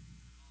him.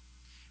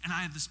 And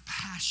I have this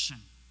passion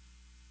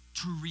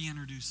to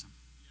reintroduce him.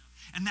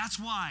 And that's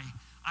why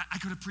I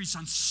could have preached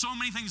on so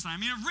many things. I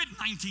mean, I've written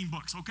 19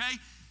 books, okay?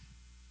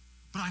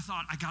 But I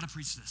thought, I got to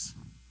preach this.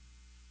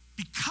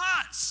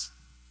 Because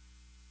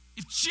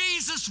if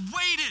Jesus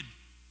waited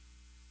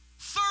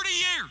 30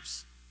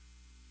 years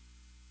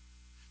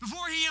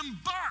before he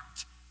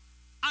embarked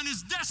on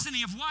his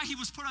destiny of why he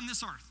was put on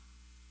this earth,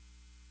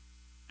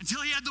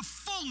 until he had the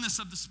fullness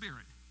of the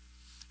Spirit,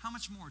 how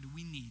much more do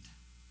we need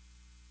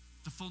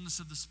the fullness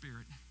of the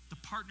Spirit, the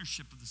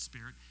partnership of the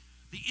Spirit,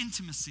 the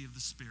intimacy of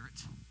the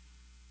Spirit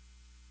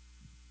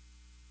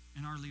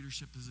in our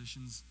leadership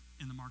positions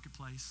in the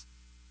marketplace,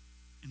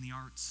 in the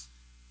arts,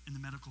 in the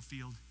medical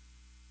field,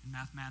 in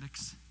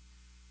mathematics,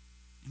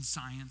 in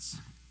science,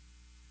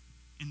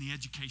 in the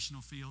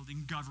educational field,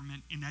 in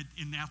government,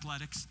 in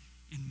athletics,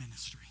 in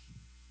ministry.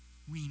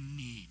 We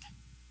need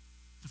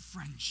the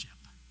friendship,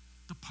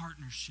 the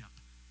partnership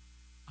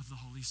of the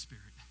Holy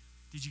Spirit.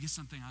 Did you get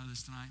something out of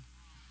this tonight?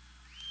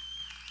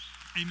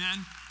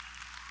 Amen.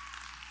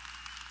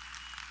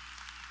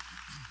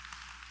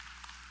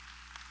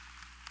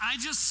 I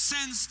just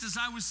sensed as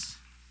I was,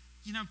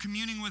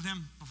 communing with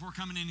him before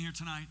coming in here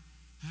tonight,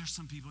 there's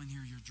some people in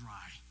here, you're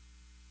dry.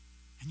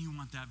 And you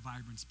want that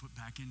vibrance put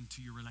back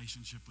into your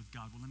relationship with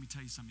God. Well, let me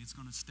tell you something. It's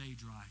going to stay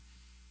dry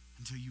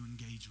until you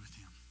engage with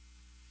him.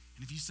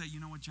 And if you say,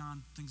 you know what,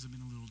 John, things have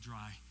been a little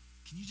dry,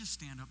 can you just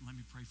stand up and let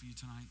me pray for you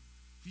tonight?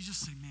 If you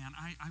just say, man,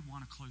 I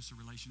want a closer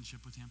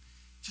relationship with him,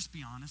 just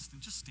be honest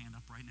and just stand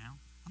up right now.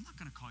 I'm not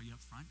going to call you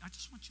up front. I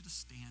just want you to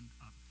stand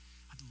up.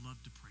 I'd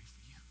love to pray for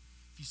you.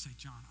 If you say,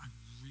 John, I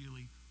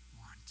really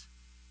want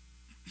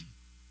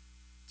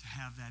to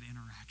have that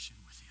interaction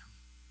with him.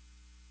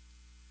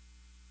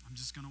 I'm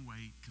just going to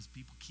wait because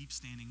people keep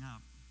standing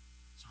up,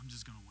 so I'm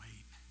just going to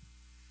wait.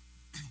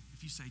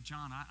 If you say,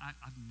 John,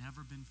 I've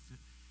never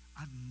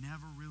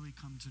really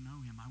come to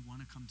know him. I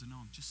want to come to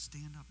know him. Just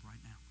stand up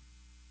right now.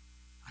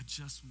 I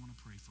just want to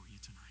pray for you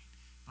tonight.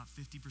 About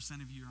 50%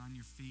 of you are on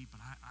your feet,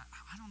 but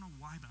I don't know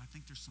why, but I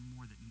think there's some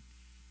more that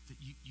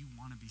you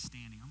want to be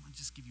standing. I'm going to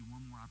just give you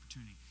one more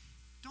opportunity.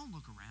 Don't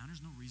look around.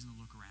 There's no reason to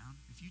look around.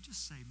 If you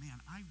just say,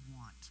 man, I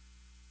want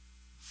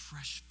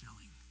fresh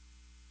filling,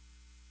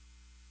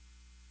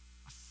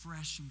 a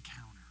fresh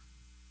encounter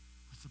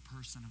with the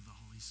person of the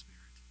Holy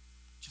Spirit,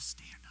 just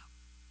stand up.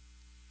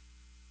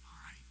 All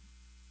right.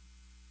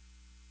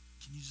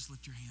 Can you just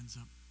lift your hands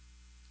up?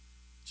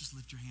 Just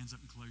lift your hands up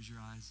and close your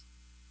eyes.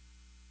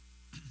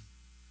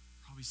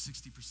 Probably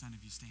 60%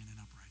 of you standing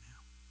up right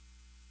now.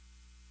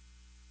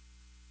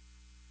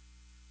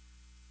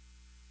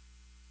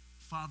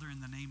 Father,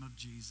 in the name of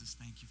Jesus,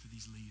 thank you for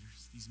these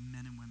leaders, these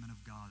men and women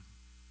of God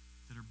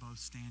that are both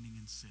standing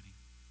and sitting.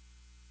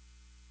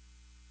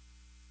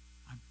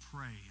 I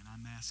pray and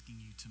I'm asking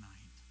you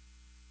tonight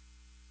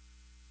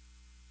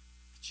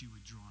that you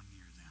would draw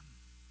near them.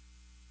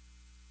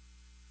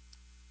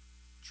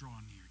 Draw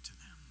near to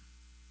them.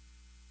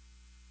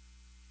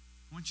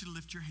 I want you to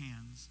lift your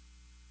hands.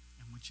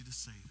 I want you to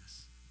say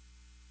this.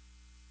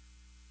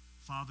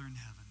 Father in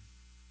heaven,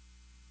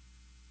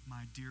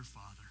 my dear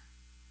Father,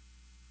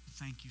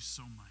 thank you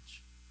so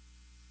much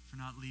for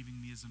not leaving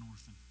me as an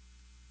orphan.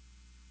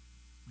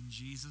 When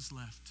Jesus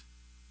left,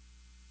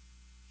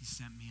 he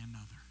sent me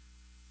another.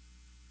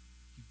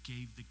 You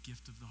gave the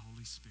gift of the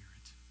Holy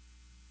Spirit.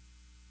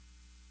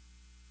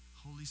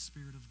 Holy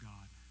Spirit of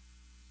God,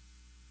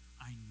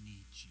 I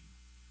need you.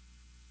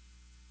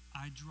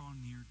 I draw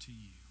near to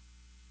you.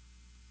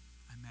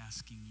 I'm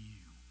asking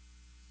you,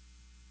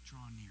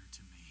 draw near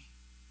to me.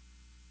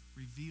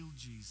 Reveal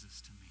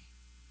Jesus to me.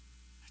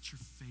 That's your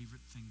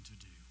favorite thing to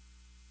do.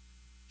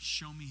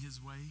 Show me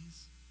his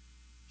ways.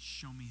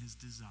 Show me his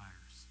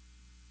desires.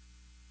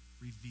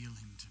 Reveal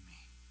him to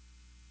me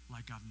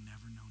like I've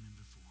never known him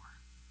before.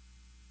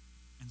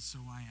 And so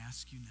I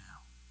ask you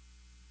now,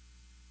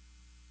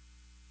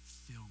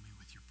 fill me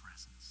with your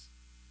presence.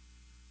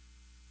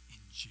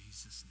 In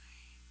Jesus'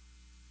 name.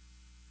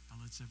 Now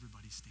let's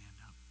everybody stand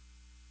up.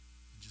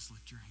 Just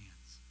lift your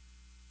hands.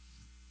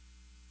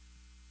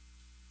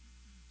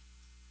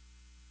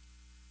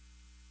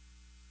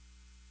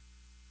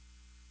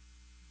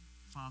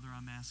 Father,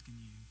 I'm asking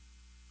you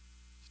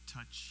to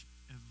touch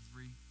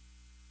every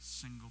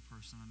single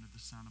person under the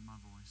sound of my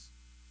voice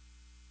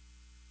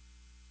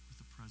with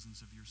the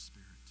presence of your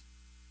Spirit.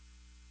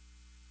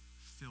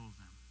 Fill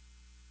them.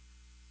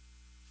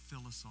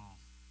 Fill us all.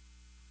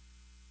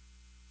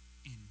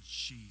 In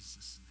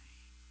Jesus' name.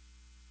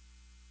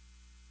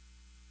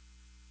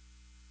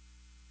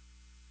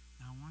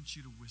 Now I want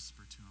you to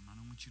whisper to him. I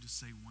don't want you to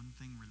say one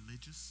thing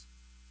religious.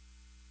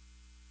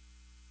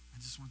 I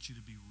just want you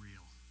to be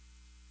real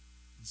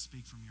and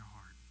speak from your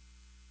heart.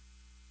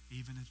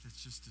 Even if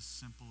it's just as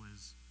simple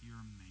as,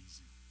 you're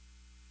amazing,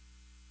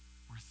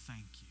 or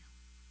thank you.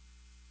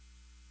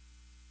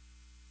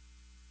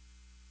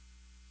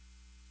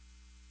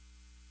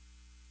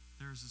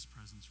 There's his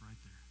presence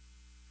right there.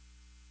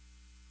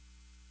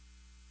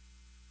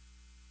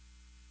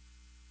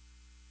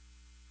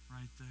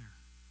 Right there.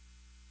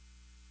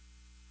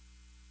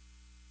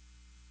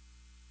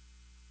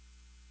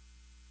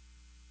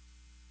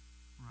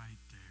 Right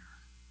there.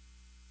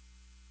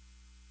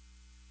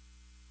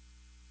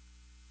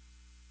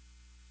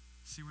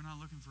 See, we're not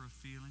looking for a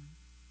feeling.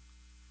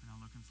 We're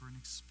not looking for an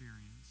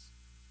experience.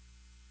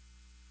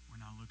 We're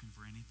not looking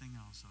for anything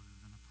else other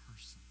than a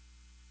person.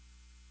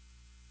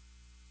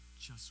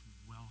 Just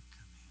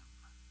welcome him.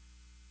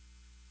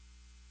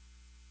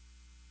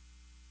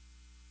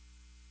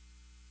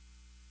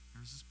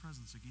 There's his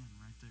presence again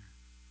right there.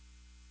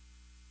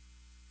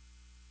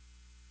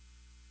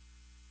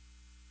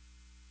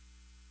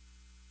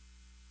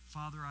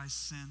 Father, I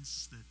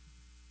sense that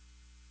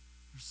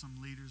there's some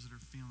leaders that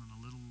are feeling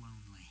a little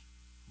lonely,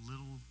 a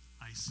little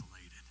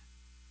isolated.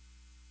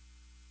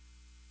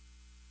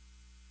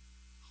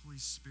 Holy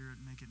Spirit,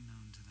 make it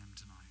known to them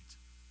tonight.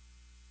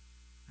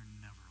 They're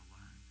never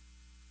alone.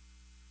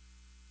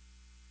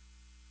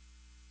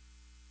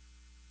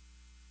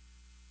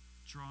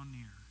 Draw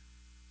near.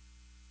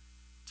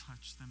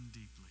 Touch them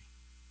deeply.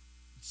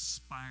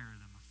 Inspire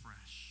them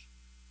afresh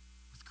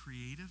with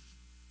creative,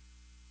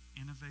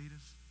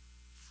 innovative,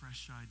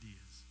 fresh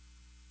ideas.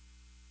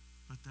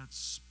 Let that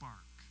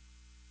spark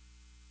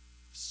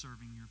of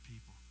serving your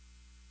people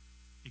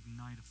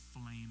ignite a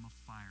flame of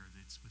fire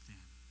that's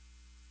within.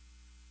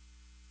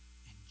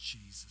 In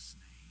Jesus'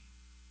 name.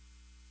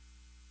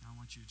 Now I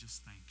want you to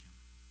just thank him.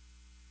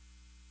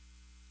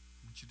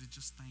 I want you to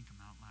just thank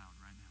him out loud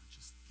right now.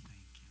 Just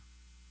thank him.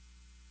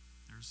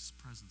 There's his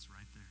presence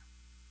right there.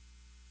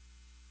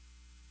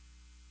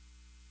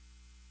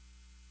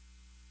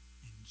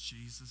 In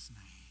Jesus'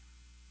 name.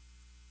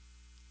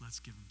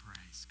 Let's give him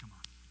praise. Come on.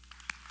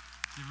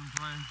 Give him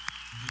praise.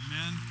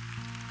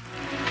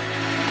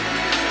 Amen.